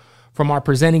 off from our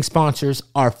presenting sponsors,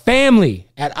 our family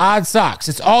at Odd Socks.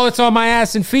 It's all that's on my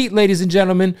ass and feet, ladies and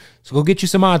gentlemen. So go get you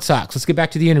some Odd Socks. Let's get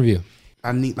back to the interview.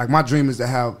 My dream is to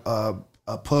have a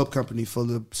pub company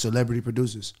full of celebrity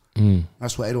producers.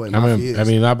 That's what 808 Mafia is.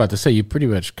 I'm about to say, you pretty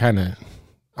much kind of...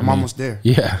 I'm almost there.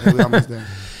 Yeah. We're almost there.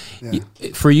 Yeah.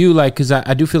 For you, like, because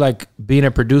I do feel like being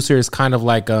a producer is kind of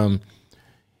like,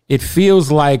 it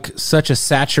feels like such a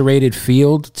saturated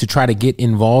field to try to get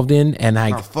involved in. And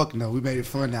fuck no, we made it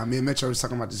fun now. Me and Metro was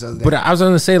talking about this other day. But I was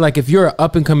going to say, like, if you're an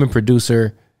up and coming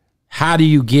producer, how do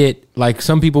you get, like,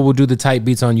 some people will do the type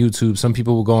beats on YouTube. Some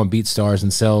people will go on BeatStars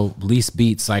and sell lease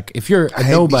beats. Like, if you're a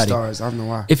nobody. BeatStars, I don't know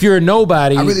why. If you're a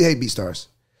nobody. I really hate BeatStars.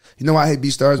 You know why I hate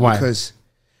BeatStars? Why? Because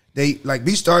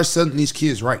BeatStars selling these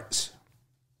kids rights.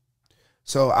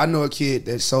 So I know a kid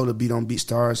that sold a beat on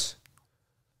BeatStars,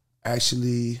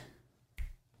 actually,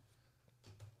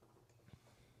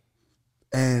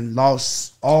 and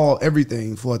lost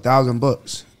everything for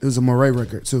 $1,000. It was a Moray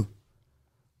record too,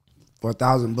 for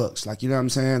 $1,000. Like, you know what I'm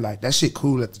saying? Like, that shit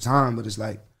cool at the time, but it's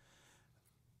like,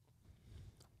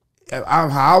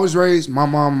 how I was raised, my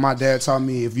mom and my dad taught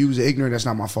me if you was ignorant, that's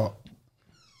not my fault.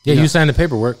 Yeah, you signed the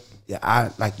paperwork. Yeah,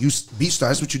 BeatStars,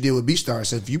 that's what you did with BeatStars.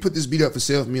 So if you put this beat up for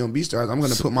sale for me on BeatStars, I'm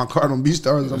going to put my card on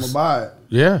BeatStars and I'm going to buy it.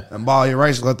 Yeah. And borrow your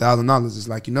rights for $1,000. It's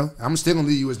like, I'm still going to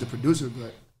leave you as the producer,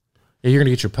 but. Yeah, you're going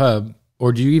to get your pub.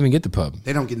 Or do you even get the pub?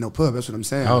 They don't get no pub. That's what I'm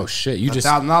saying. Oh, shit. You just.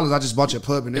 $1,000, I just bought your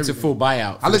pub and everything. It's a full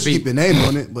buyout. I let you keep your name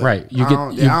on it, but. Right. I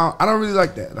don't really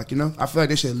like that. Like, I feel like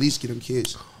they should at least get them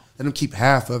kids. Let them keep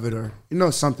half of it or,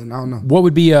 something. I don't know. What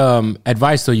would be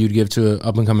advice, though, you'd give to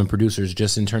up-and-coming producers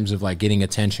just in terms of, like, getting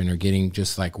attention or getting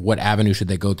just, like, what avenue should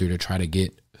they go through to try to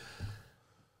get?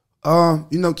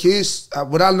 Kids,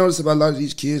 what I noticed about a lot of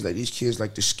these kids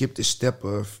like to skip the step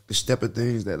of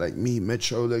things that, like, me,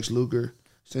 Metro, Lex Luger,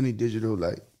 Sunny Digital,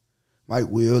 like, Mike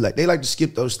Will, like, they like to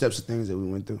skip those steps of things that we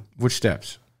went through. Which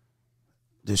steps?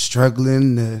 The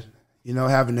struggling,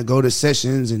 having to go to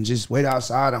sessions and just wait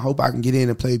outside and hope I can get in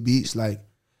and play beats, like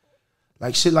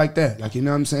shit like that. Like, you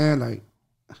know what I'm saying? Like,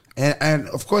 and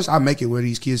of course I make it where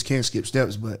these kids can't skip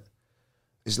steps, but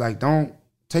it's like, don't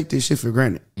take this shit for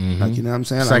granted. Mm-hmm. Like, you know what I'm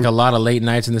saying? It's like a lot of late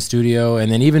nights in the studio,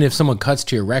 and then even if someone cuts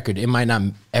to your record, it might not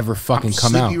ever fucking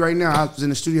come out. Right now, I was in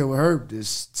the studio with Herb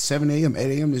this 7 a.m.,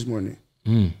 8 a.m. this morning.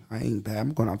 I ain't bad.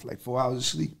 I'm going out for like 4 hours of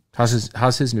sleep.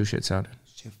 How's his new shit sounding?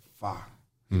 Shit fire.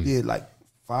 He did like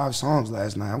 5 songs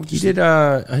last night. He did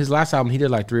his last album. He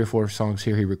did like 3 or 4 songs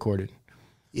here. He recorded.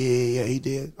 Yeah, he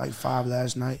did like 5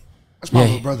 last night. That's my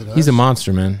little brother, though. He's a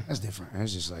monster, man. That's different.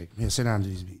 That's just like, man, sit down and do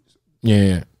these beats.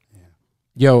 Yeah.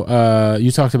 Yo,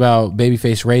 you talked about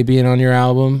Babyface Ray being on your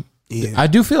album. Yeah. I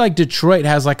do feel like Detroit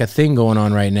has like a thing going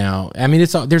on right now. I mean,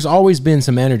 there's always been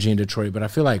some energy in Detroit, but I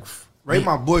feel like Ray,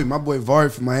 my boy Vari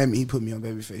from Miami, he put me on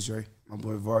Babyface Ray. My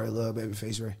boy Vari love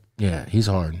Babyface Ray. Yeah, he's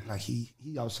hard. Like he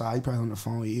outside, he probably on the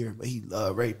phone here, but he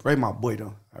love Ray. Ray my boy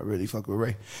though. I really fuck with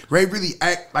Ray. Ray really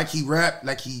act like he rap,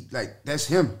 like that's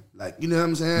him. Like, you know what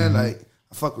I'm saying? Mm-hmm. Like,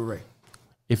 I fuck with Ray.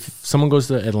 If someone goes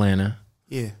to Atlanta,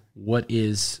 Yeah. what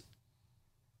is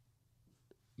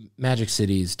Magic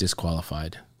City's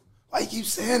disqualified? Why you keep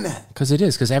saying that? Because it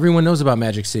is. Because everyone knows about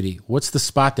Magic City. What's the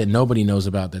spot that nobody knows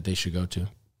about that they should go to?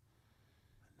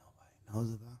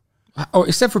 Nobody knows about. Or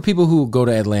except for people who go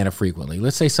to Atlanta frequently.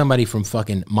 Let's say somebody from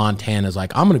fucking Montana is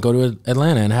like, I'm going to go to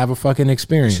Atlanta and have a fucking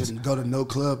experience. Shouldn't go to no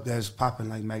club that's popping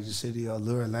like Magic City or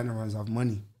Lure. Atlanta runs off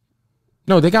money.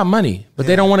 No, they got money, but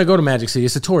they don't want to go to Magic City.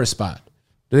 It's a tourist spot.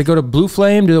 Do they go to Blue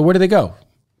Flame? Where do they go?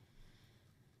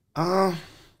 You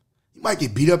might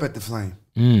get beat up at the Flame.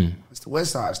 It's the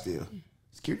West Side still.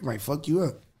 Security might fuck you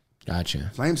up.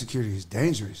 Gotcha. Flame security is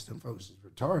dangerous. Them folks is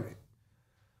retarded.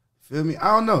 Feel me?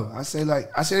 I don't know. I say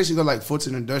they should go like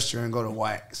Fulton Industrial and go to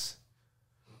Wax.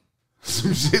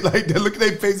 Some shit like that. Look at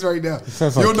their face right now.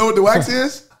 You don't know what the Wax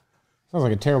is? Sounds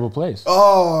like a terrible place.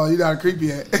 Oh, you're not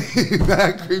creepy at. You're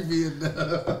not creepy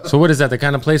enough. So what is that? The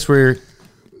kind of place where...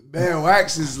 Man,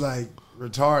 Wax is like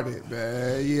retarded,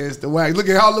 man. Yeah, it's the Wax. Look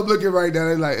at how I'm looking right now.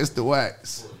 They're like, it's the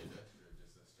Wax.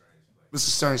 It's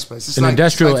a strange place. It's an like,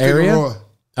 industrial it's like area? Figueroa.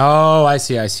 Oh, I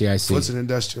see. What's an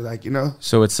industrial, like, you know?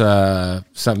 So it's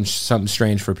something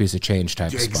strange for a piece of change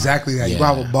type of spot. Exactly. Like, you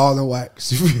have a ball and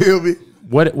Wax. You feel me?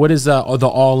 What is the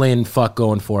all-in fuck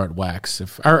going for at Wax?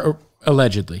 Or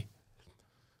allegedly.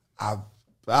 I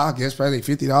guess probably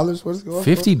 $50. What is it going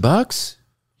 $50?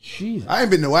 Jeez. I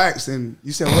ain't been to Wax, and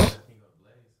you said what?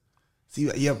 See,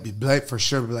 yeah, Blaze for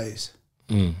sure, Blaze.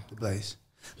 The Blaze.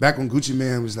 Back when Gucci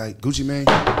Man was like Gucci Man.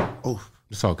 Oh,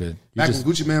 it's all good. Back when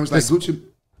Gucci Man was like Gucci,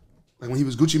 like when he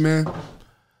was Gucci Man.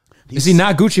 Is he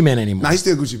not Gucci Man anymore? Nah, he's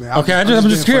still Gucci Man. Okay, I'm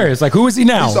just curious. Funny. Like, who is he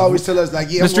now? He used to always tell us,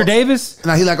 like, yeah, Mr. Davis.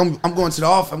 Nah, he like, I'm going to the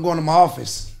office. I'm going to my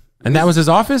office. And that was his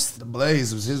office. The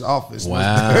Blaze was his office.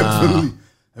 Wow.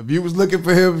 If you was looking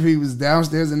for him, he was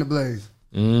downstairs in the Blaze.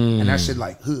 And that shit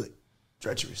like hood,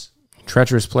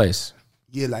 treacherous place.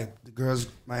 Yeah, like the girls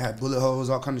might have bullet holes,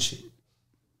 all kind of shit.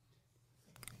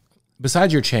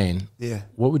 Besides your chain, yeah,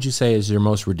 what would you say is your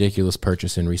most ridiculous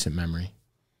purchase in recent memory?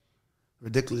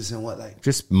 Ridiculous in what? Like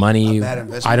just money. Bad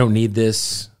investment? I don't need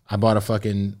this. I bought a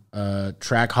fucking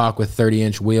track hawk with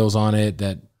 30-inch wheels on it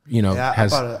that, you know,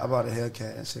 has. I bought a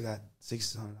Hellcat. That shit got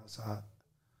 $600 outside.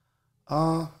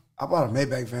 I bought a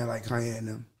Maybach van like Kanye and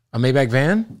them. A Maybach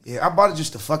van? Yeah, I bought it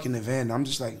just to fuck in the van. I'm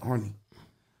just like horny.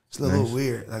 It's a little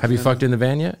weird. Like, have you fucked in the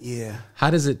van yet? Yeah. How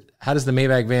does the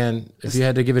Maybach van, if you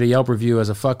had to give it a Yelp review as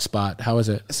a fuck spot, how is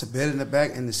it? It's a bed in the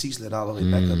back and the seats let all the way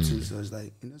back up too. So it's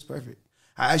like, it's perfect.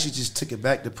 I actually just took it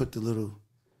back to put the little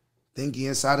thingy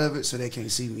inside of it so they can't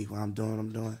see me while I'm doing what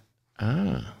I'm doing.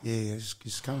 Ah. Yeah,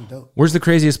 it's kind of dope. Where's the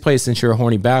craziest place, since you're a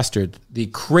horny bastard? The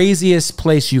craziest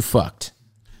place you fucked?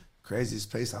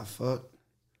 Craziest place I fucked?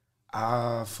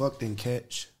 I fucked in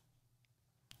Catch.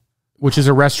 Which is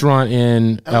a restaurant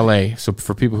in LA. So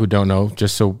for people who don't know,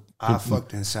 just so. I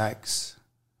fucked in Saks.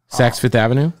 Saks Fifth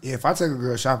Avenue? Yeah, if I take a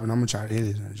girl shopping, I'm going to try to hit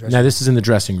it in the dressing room. Now, this is in the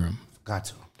dressing room. Got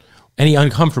to. Any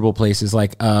uncomfortable places?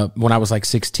 Like when I was like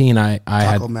 16, I had.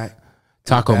 Taco Mac.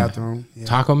 Taco bathroom. Yeah.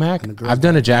 Taco Mac? I've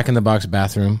done a Jack in the Box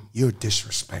bathroom. You're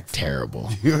disrespectful.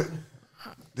 Terrible.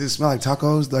 Did it smell like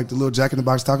tacos? Like the little Jack in the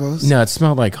Box tacos? No, it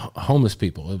smelled like homeless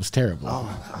people. It was terrible. Oh,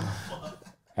 my God.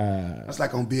 That's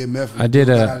like on BMF. I did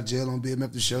got out of jail on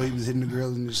BMF, the show. He was hitting the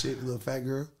girls and the shit, the little fat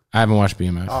girl. I haven't watched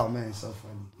BMF. Oh man, it's so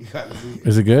funny. You gotta see it.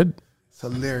 Is it good? It's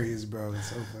hilarious, bro. It's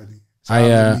so funny.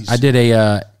 I did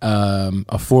a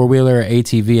 4-wheeler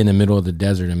ATV in the middle of the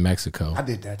desert in Mexico. I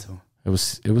did that too. It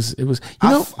was. You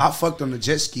know, I fucked on the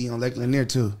jet ski on Lake Lanier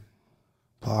too.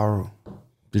 Paro.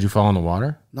 Did you fall in the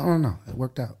water? No. It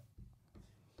worked out.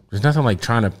 There's nothing like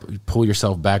trying to pull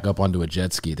yourself back up onto a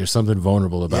jet ski. There's something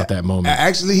vulnerable about that moment.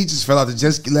 Actually, he just fell out the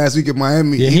jet ski last week in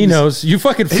Miami. Yeah, he knows. You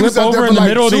fucking flip over in the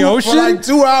middle of the ocean? For like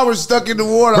 2 hours stuck in the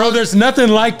water. Bro, there's nothing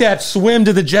like that. Swim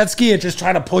to the jet ski and just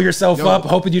try to pull yourself up,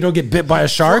 hoping you don't get bit by a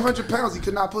shark. 400 pounds. He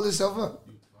could not pull himself up.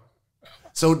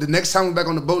 So the next time we're back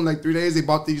on the boat in like 3 days, they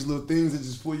bought these little things that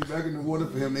just pull you back in the water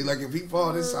for him. They like, if he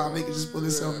fall this time, he can just pull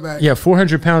himself back. Yeah,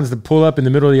 400 pounds to pull up in the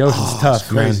middle of the ocean is tough, it's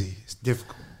crazy. man. It's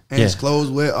difficult. And his clothes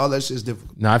wet, all that shit's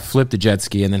difficult. No, I flipped the jet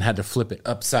ski and then had to flip it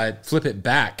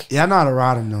back. Yeah, I know how to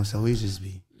ride him though, so we just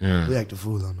be we act a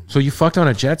fool on him. So you fucked on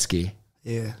a jet ski?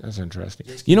 Yeah. That's interesting.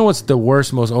 You know what's the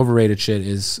worst, most overrated shit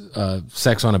is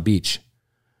sex on a beach.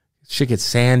 Shit gets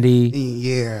sandy.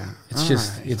 Yeah. It's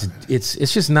just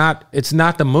it's just not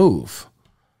the move.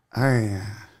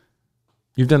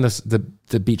 You've done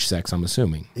the beach sex, I'm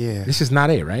assuming. Yeah. This is not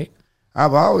it, right?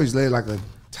 I've always laid like a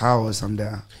towel or something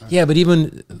down. Yeah, but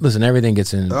even listen, everything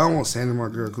gets in. I don't want sand in my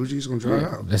girl coochie. It's gonna dry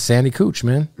out. That's sandy cooch,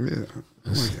 man. Yeah. I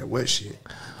want that wet shit.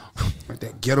 Like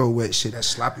that ghetto wet shit, that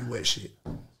sloppy wet shit.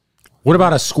 What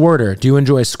about a squirter? Do you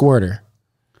enjoy a squirter?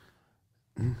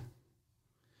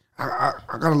 I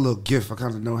got a little gift. I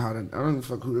kind of know how to. I don't know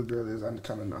fuck who the girl is. I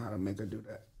kind of know how to make her do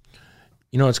that.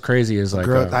 You know what's crazy is like,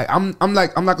 girl, like I'm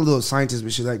like a little scientist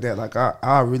with shit like that. Like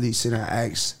I really sit and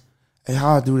ask, hey,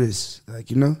 how I do this? Like,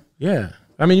 you know? Yeah.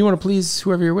 I mean, you want to please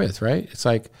whoever you're with, right? It's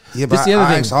like, yeah, but the other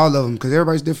I thing. ask all of them because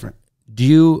everybody's different.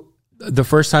 The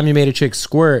first time you made a chick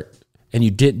squirt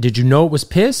and did you know it was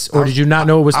piss or did you not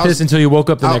know it was piss until you woke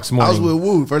up the next morning? I was with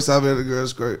Woo. First time I had a girl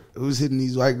squirt. Who was hitting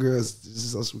these white girls?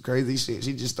 This is some crazy shit.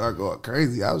 She just started going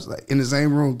crazy. I was like in the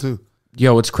same room too.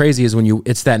 Yo, what's crazy is when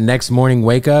it's that next morning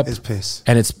wake up. It's piss.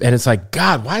 And it's like,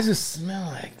 God, why does it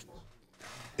smell like?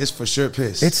 It's for sure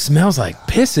piss. It smells like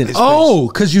pissing.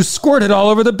 Because you squirted all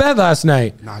over the bed last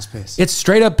night. No, it's piss. It's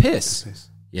straight up piss. It's piss.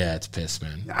 Yeah, it's piss,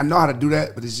 man. I know how to do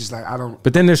that, but it's just like I don't.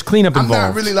 But then there's cleanup involved. I'm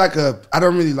not really like I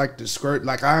don't really like to squirt.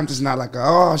 Like I'm just not like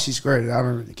oh, she squirted. I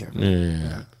don't really care.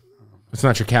 Yeah. It's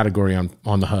not your category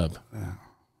on the hub. Yeah.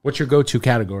 What's your go-to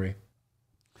category?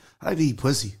 I like to eat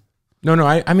pussy. No,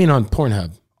 I mean on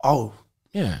Pornhub. Oh.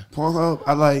 Yeah. Pornhub,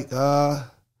 I like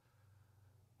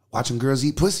watching girls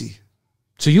eat pussy.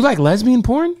 So you like lesbian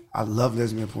porn? I love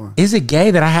lesbian porn. Is it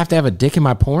gay that I have to have a dick in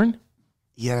my porn?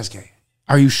 Yeah, that's gay.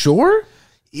 Are you sure?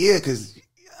 Yeah, because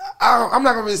I'm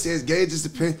not going to really say it's gay. It just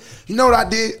depends. You know what I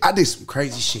did? I did some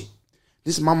crazy shit.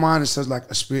 This in my mind is such like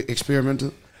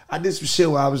experimental. I did some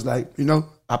shit where I was like, you know,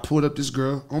 I pulled up this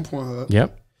girl on Pornhub.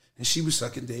 Yep. And she was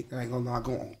sucking dick. I ain't going to lie,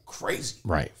 going crazy.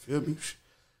 Right. Feel me?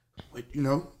 But, you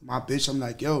know, my bitch, I'm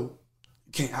like, yo,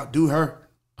 you can't outdo her.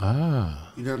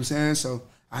 Ah. You know what I'm saying? So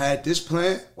I had this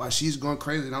plan while she's going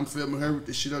crazy and I'm filming her with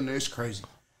this shit on there. It's crazy.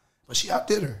 But she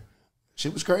outdid her.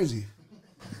 Shit was crazy.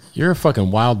 You're a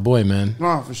fucking wild boy, man.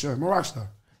 No, for sure. I'm a rock star.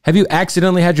 Have you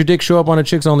accidentally had your dick show up on a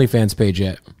chick's OnlyFans page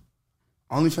yet?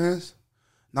 OnlyFans?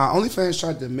 Nah, OnlyFans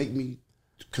tried to make me,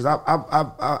 because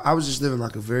I was just living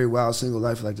like a very wild single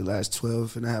life for like the last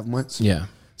 12 and a half months. Yeah.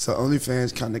 So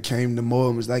OnlyFans kind of came to more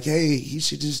and was like, hey, he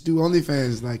should just do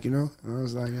OnlyFans, like, you know? And I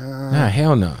was like, nah,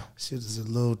 hell no. Shit is a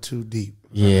little too deep.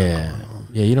 Yeah.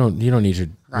 Yeah, you don't need your...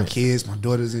 My kids, my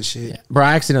daughters and shit. Yeah. Bro,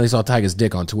 I accidentally saw Tiger's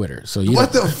dick on Twitter. So you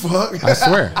what the fuck? I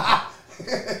swear.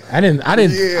 I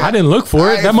didn't look for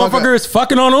it. That motherfucker is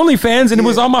fucking on OnlyFans and it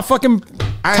was on my fucking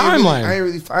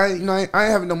timeline. I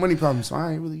ain't having no money problems, so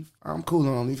I'm cool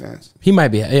on OnlyFans. He might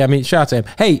be. Yeah, I mean, shout out to him.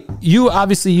 Hey, you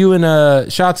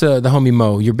and shout out to the homie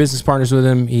Mo. You're business partners with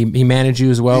him. He managed you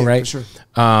as well, yeah, right? For sure.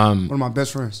 One of my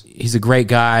best friends. He's a great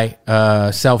guy,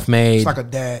 self-made. He's like a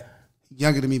dad.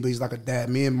 Younger than me, but he's like a dad.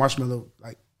 Me and Marshmallow,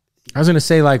 like. I was gonna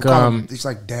say like he's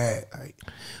like dad. Like,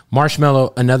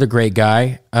 Marshmallow, another great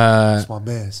guy. That's my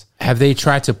best. Have they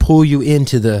tried to pull you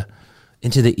into the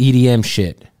EDM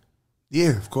shit?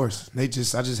 Yeah, of course. I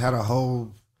just had a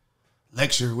whole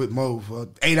lecture with Mo for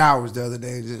 8 hours the other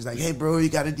day. Just like, hey, bro, you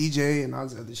got a DJ and all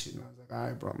this other shit. And I was like, all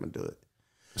right, bro, I'm gonna do it.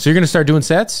 So you're gonna start doing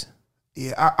sets?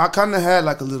 Yeah, I kind of had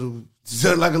like a little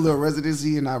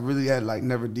residency, and I really had like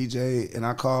never DJ. And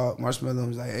I called Marshmallow and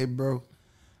was like, hey, bro,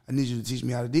 I need you to teach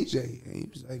me how to DJ. And he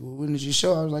was like, well, when is your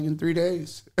show? I was like, in 3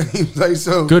 days. He was like,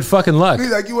 so good fucking luck.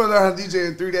 He's like, you want to learn how to DJ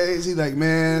in 3 days? He's like,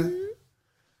 man,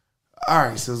 all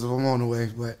right, so I'm on the way.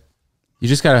 But you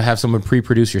just gotta have someone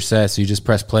pre-produce your set, so you just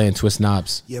press play and twist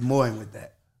knobs. Yeah, more in with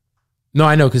that. No,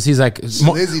 I know, because he's like,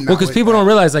 because people don't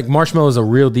realize like Marshmallow is a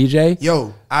real DJ.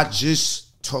 Yo, I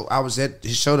was at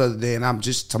his show the other day, and I'm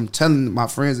telling my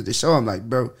friends at the show, I'm like,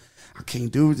 bro, I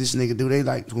can't do what this nigga do. They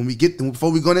like,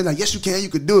 before we go there, like, yes, you can, you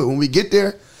could do it. When we get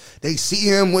there, they see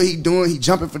him, what he doing, he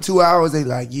jumping for 2 hours. They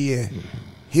like, yeah,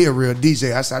 he a real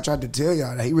DJ. I said, I tried to tell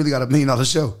y'all that he really got $1 million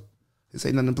show. This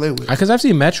ain't nothing to play with. Because I've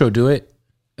seen Metro do it.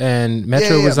 And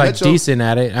Metro was like Metro, decent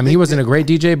at it. I mean, he wasn't a great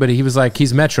DJ, but he was like,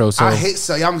 he's Metro. So I hate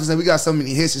so y'all just saying we got so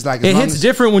many hits. It's like it hits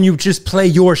different when you just play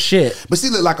your shit. But see,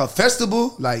 look, like a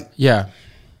festival, like yeah,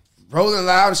 Rolling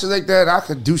Loud and shit like that. I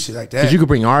could do shit like that. Because you could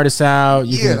bring artists out.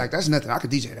 Like that's nothing. I could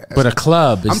DJ that. But a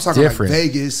club is different. Like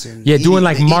Vegas and doing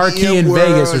like Marquee in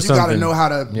Vegas or something. You gotta know how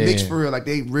to mix for real. Like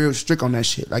they real strict on that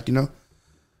shit. Like you know.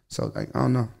 So like I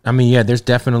don't know. I mean, yeah, there's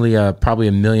definitely probably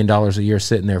 $1 million a year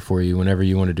sitting there for you whenever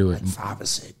you want to do it. Like 5 or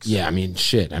 6. Yeah, I mean,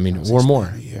 shit. I mean, or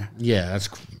more. Yeah, yeah, that's.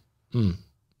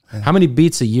 Yeah. How many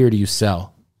beats a year do you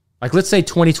sell? Like, let's say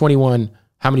 2021,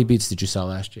 how many beats did you sell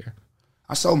last year?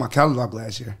 I sold my catalog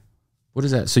last year. What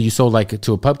is that? So you sold like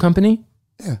to a pub company?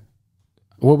 Yeah.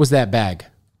 What was that bag?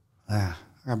 I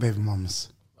got baby mamas.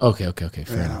 Okay.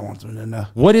 Fair enough. I want them to know.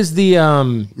 What is the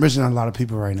I'm reaching out a lot of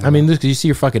people right now. I mean, look, you see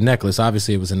your fucking necklace.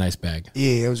 Obviously, it was a nice bag.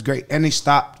 Yeah, it was great. And they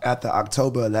stopped after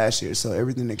October of last year. So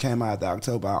everything that came out after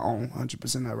October, I own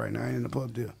 100% of right now. I ain't in the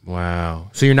pub deal. Wow.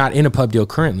 So you're not in a pub deal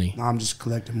currently? No, I'm just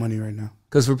collecting money right now.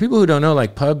 Because for people who don't know,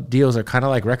 like pub deals are kind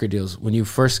of like record deals. When you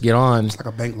first get on, It's like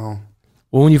a bank loan.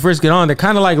 well, when you first get on, they're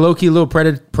kind of like low key, a little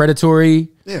predatory.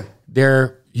 Yeah.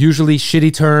 They're usually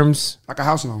shitty terms. Like a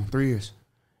house loan, 3 years.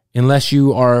 Unless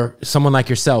you are someone like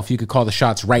yourself, you could call the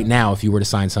shots right now if you were to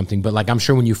sign something. But like, I'm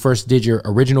sure when you first did your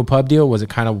original pub deal, was it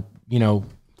kind of, No,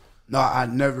 I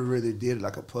never really did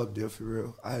like a pub deal for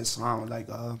real. I had signed with like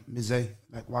Ms. A,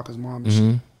 like Walker's mom and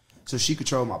shit. So she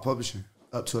controlled my publishing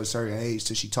up to a certain age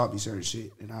till she taught me certain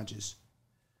shit. And I just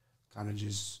kind of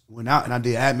just went out and I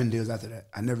did admin deals after that.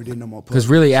 I never did no more pub. because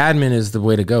really admin is the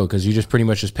way to go because you just pretty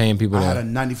much just paying people I had to. a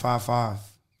 95.5.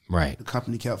 Right. The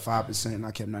company kept 5% and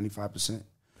I kept 95%.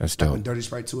 That's Like dope. when Dirty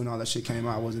Sprite 2 and all that shit came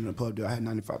out, I wasn't in a pub deal. I had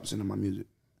 95% of my music.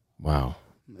 Wow.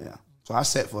 Yeah. So I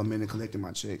sat for a minute collecting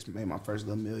my checks, made my first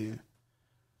little million.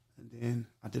 And then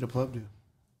I did a pub deal.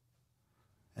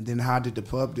 And then how I did the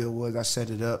pub deal was I set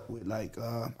it up with like,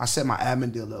 I set my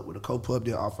admin deal up with a co-pub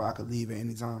deal offer. I could leave at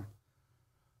any time.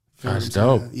 That's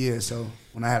dope. Yeah, so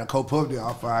when I had a co-pub deal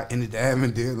offer, I ended the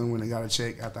admin deal and when I got a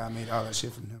check after I made all that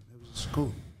shit from them. It was just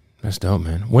cool. That's dope,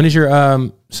 man. When is your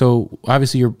so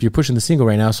obviously you're pushing the single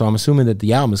right now, so I'm assuming that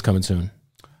the album is coming soon.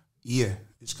 Yeah,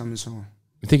 it's coming soon.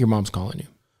 I think your mom's calling you.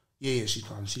 Yeah, she's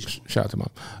calling. She's calling. Shout out to mom.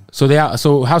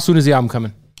 So how soon is the album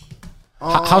coming?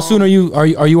 How soon are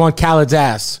you on Khaled's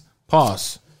ass?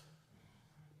 Pause.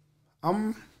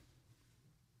 I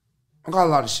got a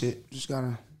lot of shit. Just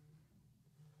gotta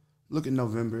look at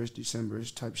November-ish,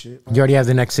 December-ish type shit. You already have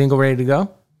the next single ready to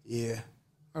go? Yeah.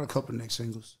 Got a couple of next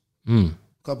singles.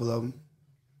 Couple of them.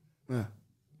 Yeah.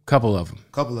 Couple of them.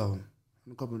 A couple of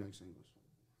next singles.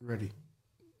 Ready.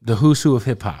 The who's who of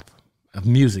hip hop, of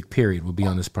music, period, will be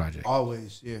on this project.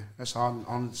 Always, yeah. That's all.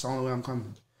 It's the only way I'm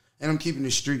coming. And I'm keeping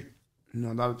it street. You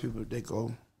know, a lot of people, they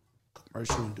go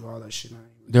commercial and do all that shit.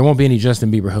 There won't be any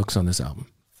Justin Bieber hooks on this album.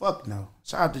 Fuck no.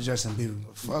 Shout out to Justin Bieber,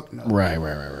 but fuck no. Right.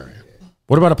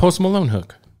 What about a Post Malone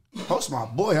hook? Post my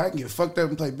boy. I can get fucked up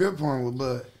and play beer pong with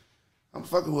Bud. I'm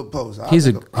fucking with Post. I'll He's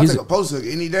take a a Post hook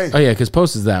any day. Oh yeah, because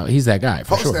Post is that. He's that guy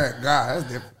for Post sure. that guy.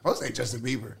 That's different. Post ain't Justin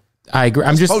Bieber. I agree.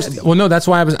 I'm just Posty. well, no. That's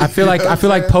why I feel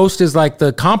like Post is like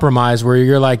the compromise where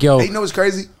you're like, yo, Hey, you know what's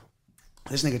crazy?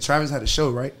 This nigga Travis had a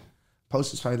show, right?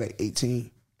 Post was probably like 18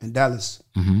 in Dallas.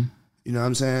 Mm-hmm. You know what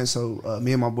I'm saying? So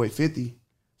me and my boy 50,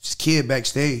 just kid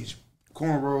backstage,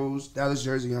 cornrows, Dallas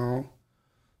jersey on,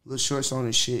 little shorts on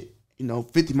and shit. You know,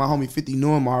 50, my homie 50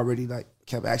 knew him already. Like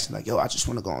kept asking like, yo, I just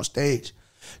want to go on stage.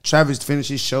 Travis finished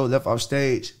his show, left off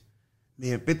stage.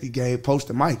 Me and 50 gave Post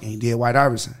the mic and he did White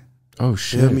Iverson. oh You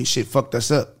shit. know what I mean? Shit fucked us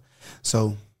up.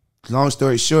 So, long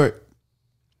story short,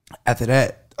 after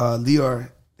that,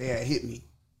 Lior, they had hit me.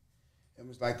 It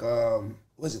was like,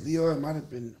 was it Lior? It might have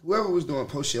been whoever was doing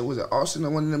post shit. Was it Austin or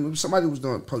one of them? Somebody was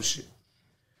doing post shit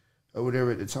or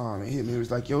whatever at the time. It hit me. It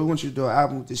was like, yo, we want you to do an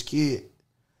album with this kid.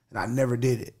 And I never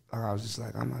did it. Like, I was just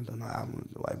like, I'm not doing no album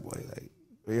with the white boy.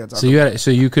 Like,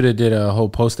 So you could have did a whole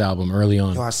Post album early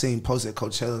on. I seen Post at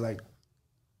Coachella like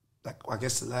I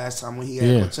guess the last time when he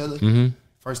had Coachella. Mm-hmm.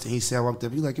 First thing he said, I walked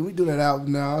up, he's like, can we do that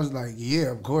album now? I was like,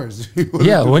 yeah, of course.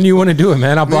 Yeah, when do you want to do it,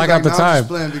 man? I'll block out the I'm time. just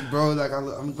playing, big bro. Like,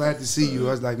 I'm glad to see you.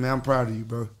 I was like, man, I'm proud of you,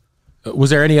 bro.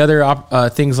 Was there any other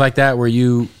things like that where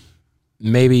you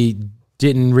maybe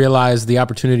didn't realize the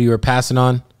opportunity you were passing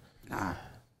on? Nah,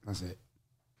 that's it.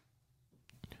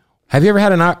 Have you ever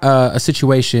had a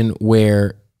situation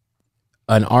where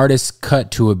an artist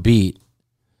cut to a beat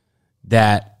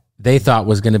that they thought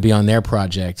was going to be on their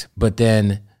project, but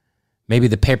then maybe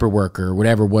the paperwork or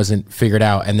whatever wasn't figured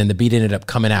out, and then the beat ended up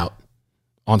coming out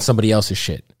on somebody else's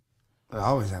shit? It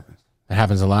always happens. That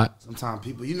happens a lot. Sometimes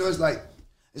people, you know, it's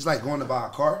like going to buy a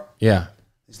car. Yeah.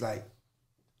 It's like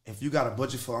if you got a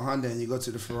budget for a Honda and you go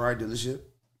to the Ferrari dealership,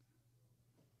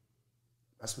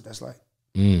 that's what that's like.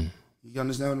 You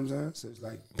understand what I'm saying? So it's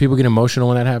like People get emotional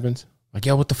when that happens. Like,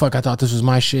 yo, what the fuck? I thought this was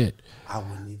my shit. I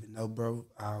wouldn't even know, bro.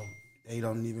 They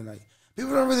don't even like.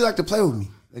 People don't really like to play with me.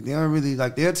 Like they don't really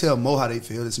like. They'll tell Mo how they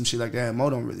feel and some shit like that. And Mo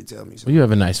don't really tell me. So. Well, you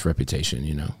have a nice reputation,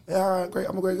 you know. Yeah, all right, great.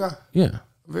 I'm a great guy. Yeah.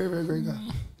 Very, very great guy.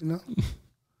 You know.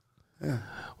 Yeah.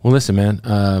 Well, listen, man.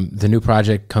 The new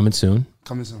project coming soon.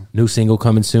 Coming soon. New single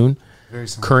coming soon. Very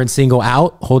soon. Current single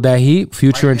out. Hold that heat.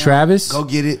 Future Right and now, Travis. Go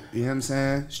get it. You know what I'm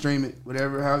saying? Stream it.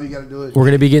 Whatever. However you got to do it. We're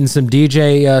going to be getting some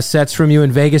DJ sets from you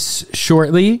in Vegas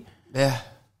shortly. Yeah.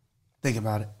 Think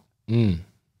about it.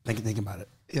 Think about it.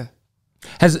 Yeah.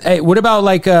 What about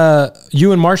like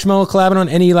you and Marshmello collabing on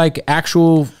any like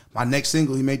actual? My next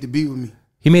single, he made the beat with me.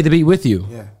 He made the beat with you.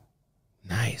 Yeah.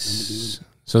 Nice.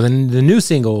 So then the new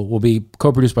single will be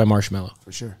co-produced by Marshmello.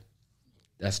 For sure.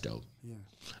 That's dope.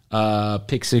 Yeah.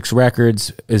 Pick Six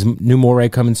Records, is new Moray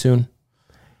coming soon?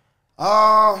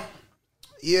 Yeah.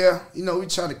 You know, we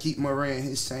try to keep Moray in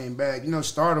his same bag. You know,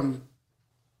 Stardom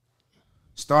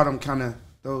kind of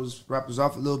throws rappers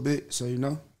off a little bit. So, you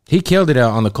know. He killed it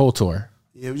on the Cole tour.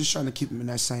 Yeah, we're just trying to keep him in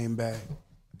that same bag.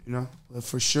 You know. But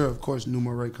for sure, of course, new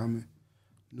Moray coming.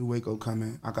 New Waco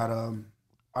coming. I got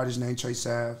artist named Trey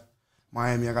Sav.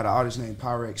 Miami, I got an artist named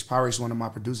Pyrex. Pyrex is one of my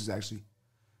producers, actually.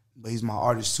 But he's my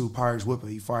artist, too. Pyrex Whipper.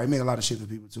 He made a lot of shit for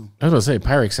people, too. I was going to say,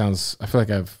 Pyrex sounds, I feel like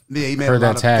I've he made heard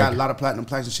that tag. Got a lot of platinum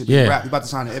plaques and shit. Yeah. He about to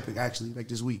sign an Epic, actually, like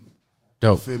this week.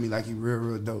 Dope. You feel me? Like, he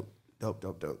real dope. Dope.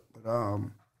 But, I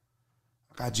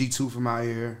got G2 from out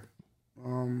here.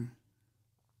 You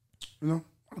know,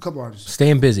 a couple artists.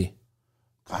 Staying busy.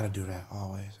 Gotta do that,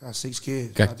 always. I got 6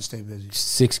 kids. Got to stay busy.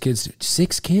 6 kids?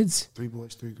 6 kids? 3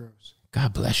 boys, 3 girls.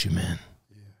 God bless you, man.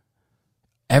 Yeah.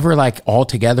 Ever like all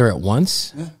together at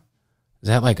once? Yeah. Is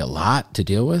that like a lot to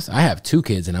deal with? I have 2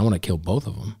 kids and I want to kill both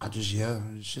of them. I just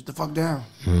shit the fuck down.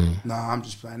 Nah, I'm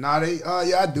just playing. Nah,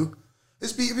 I do.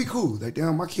 It'd be cool. Like,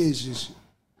 damn, my kids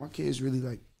really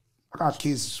like, I got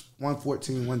kids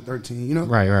 114, 113, you know?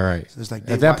 Right. So it's like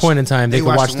at that point in time, they can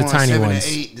watch the tiny ones.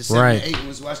 7 and 8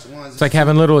 ones watch the ones. It's like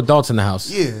having little adults in the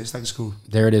house. Yeah, it's like it's cool.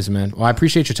 There it is, man. Well, I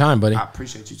appreciate your time, buddy. I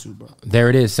appreciate you too, bro. There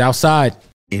it is, Southside.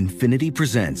 Infiniti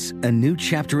presents a new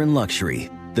chapter in luxury,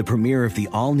 the premiere of the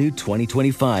all-new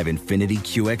 2025 Infiniti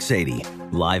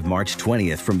QX80, live March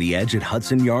 20th from the Edge at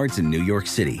Hudson Yards in New York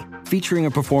City, featuring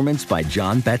a performance by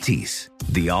John Batiste.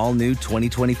 The all-new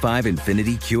 2025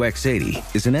 Infiniti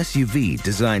QX80 is an SUV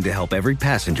designed to help every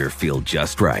passenger feel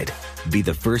just right. Be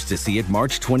the first to see it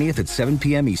March 20th at 7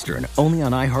 p.m. Eastern, only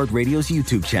on iHeartRadio's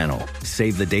YouTube channel.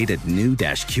 Save the date at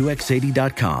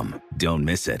new-QX80.com. Don't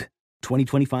miss it.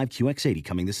 2025 QX80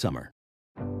 coming this summer.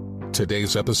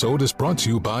 Today's episode is brought to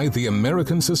you by the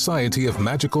American Society of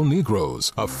Magical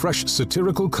Negroes, a fresh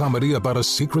satirical comedy about a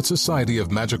secret society of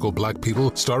magical black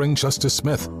people starring Justice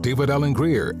Smith, David Allen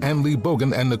Greer, Ann Lee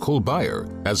Bogan, and Nicole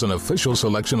Byer. As an official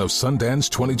selection of Sundance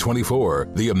 2024,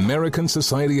 the American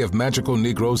Society of Magical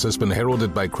Negroes has been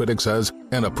heralded by critics as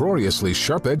an uproariously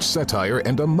sharp-edged satire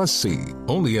and a must-see.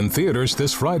 Only in theaters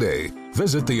this Friday.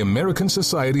 Visit the American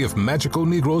Society of Magical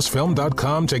Negroes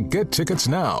Film.com to get tickets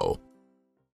now.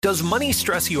 Does money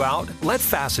stress you out? Let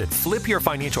Facet flip your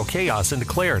financial chaos into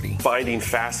clarity. Finding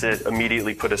Facet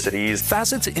immediately put us at ease.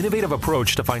 Facet's innovative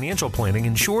approach to financial planning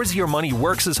ensures your money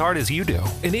works as hard as you do,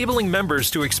 enabling members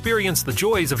to experience the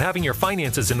joys of having your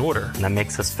finances in order. And that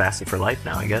makes us Facet for life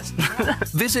now, I guess.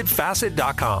 Visit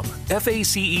Facet.com,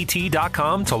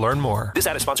 FACET.com to learn more. This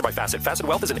ad is sponsored by Facet. Facet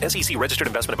Wealth is an SEC registered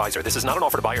investment advisor. This is not an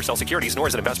offer to buy or sell securities, nor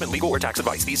is it investment, legal, or tax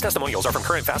advice. These testimonials are from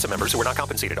current Facet members who are not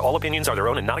compensated. All opinions are their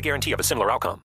own and not a guarantee of a similar outcome.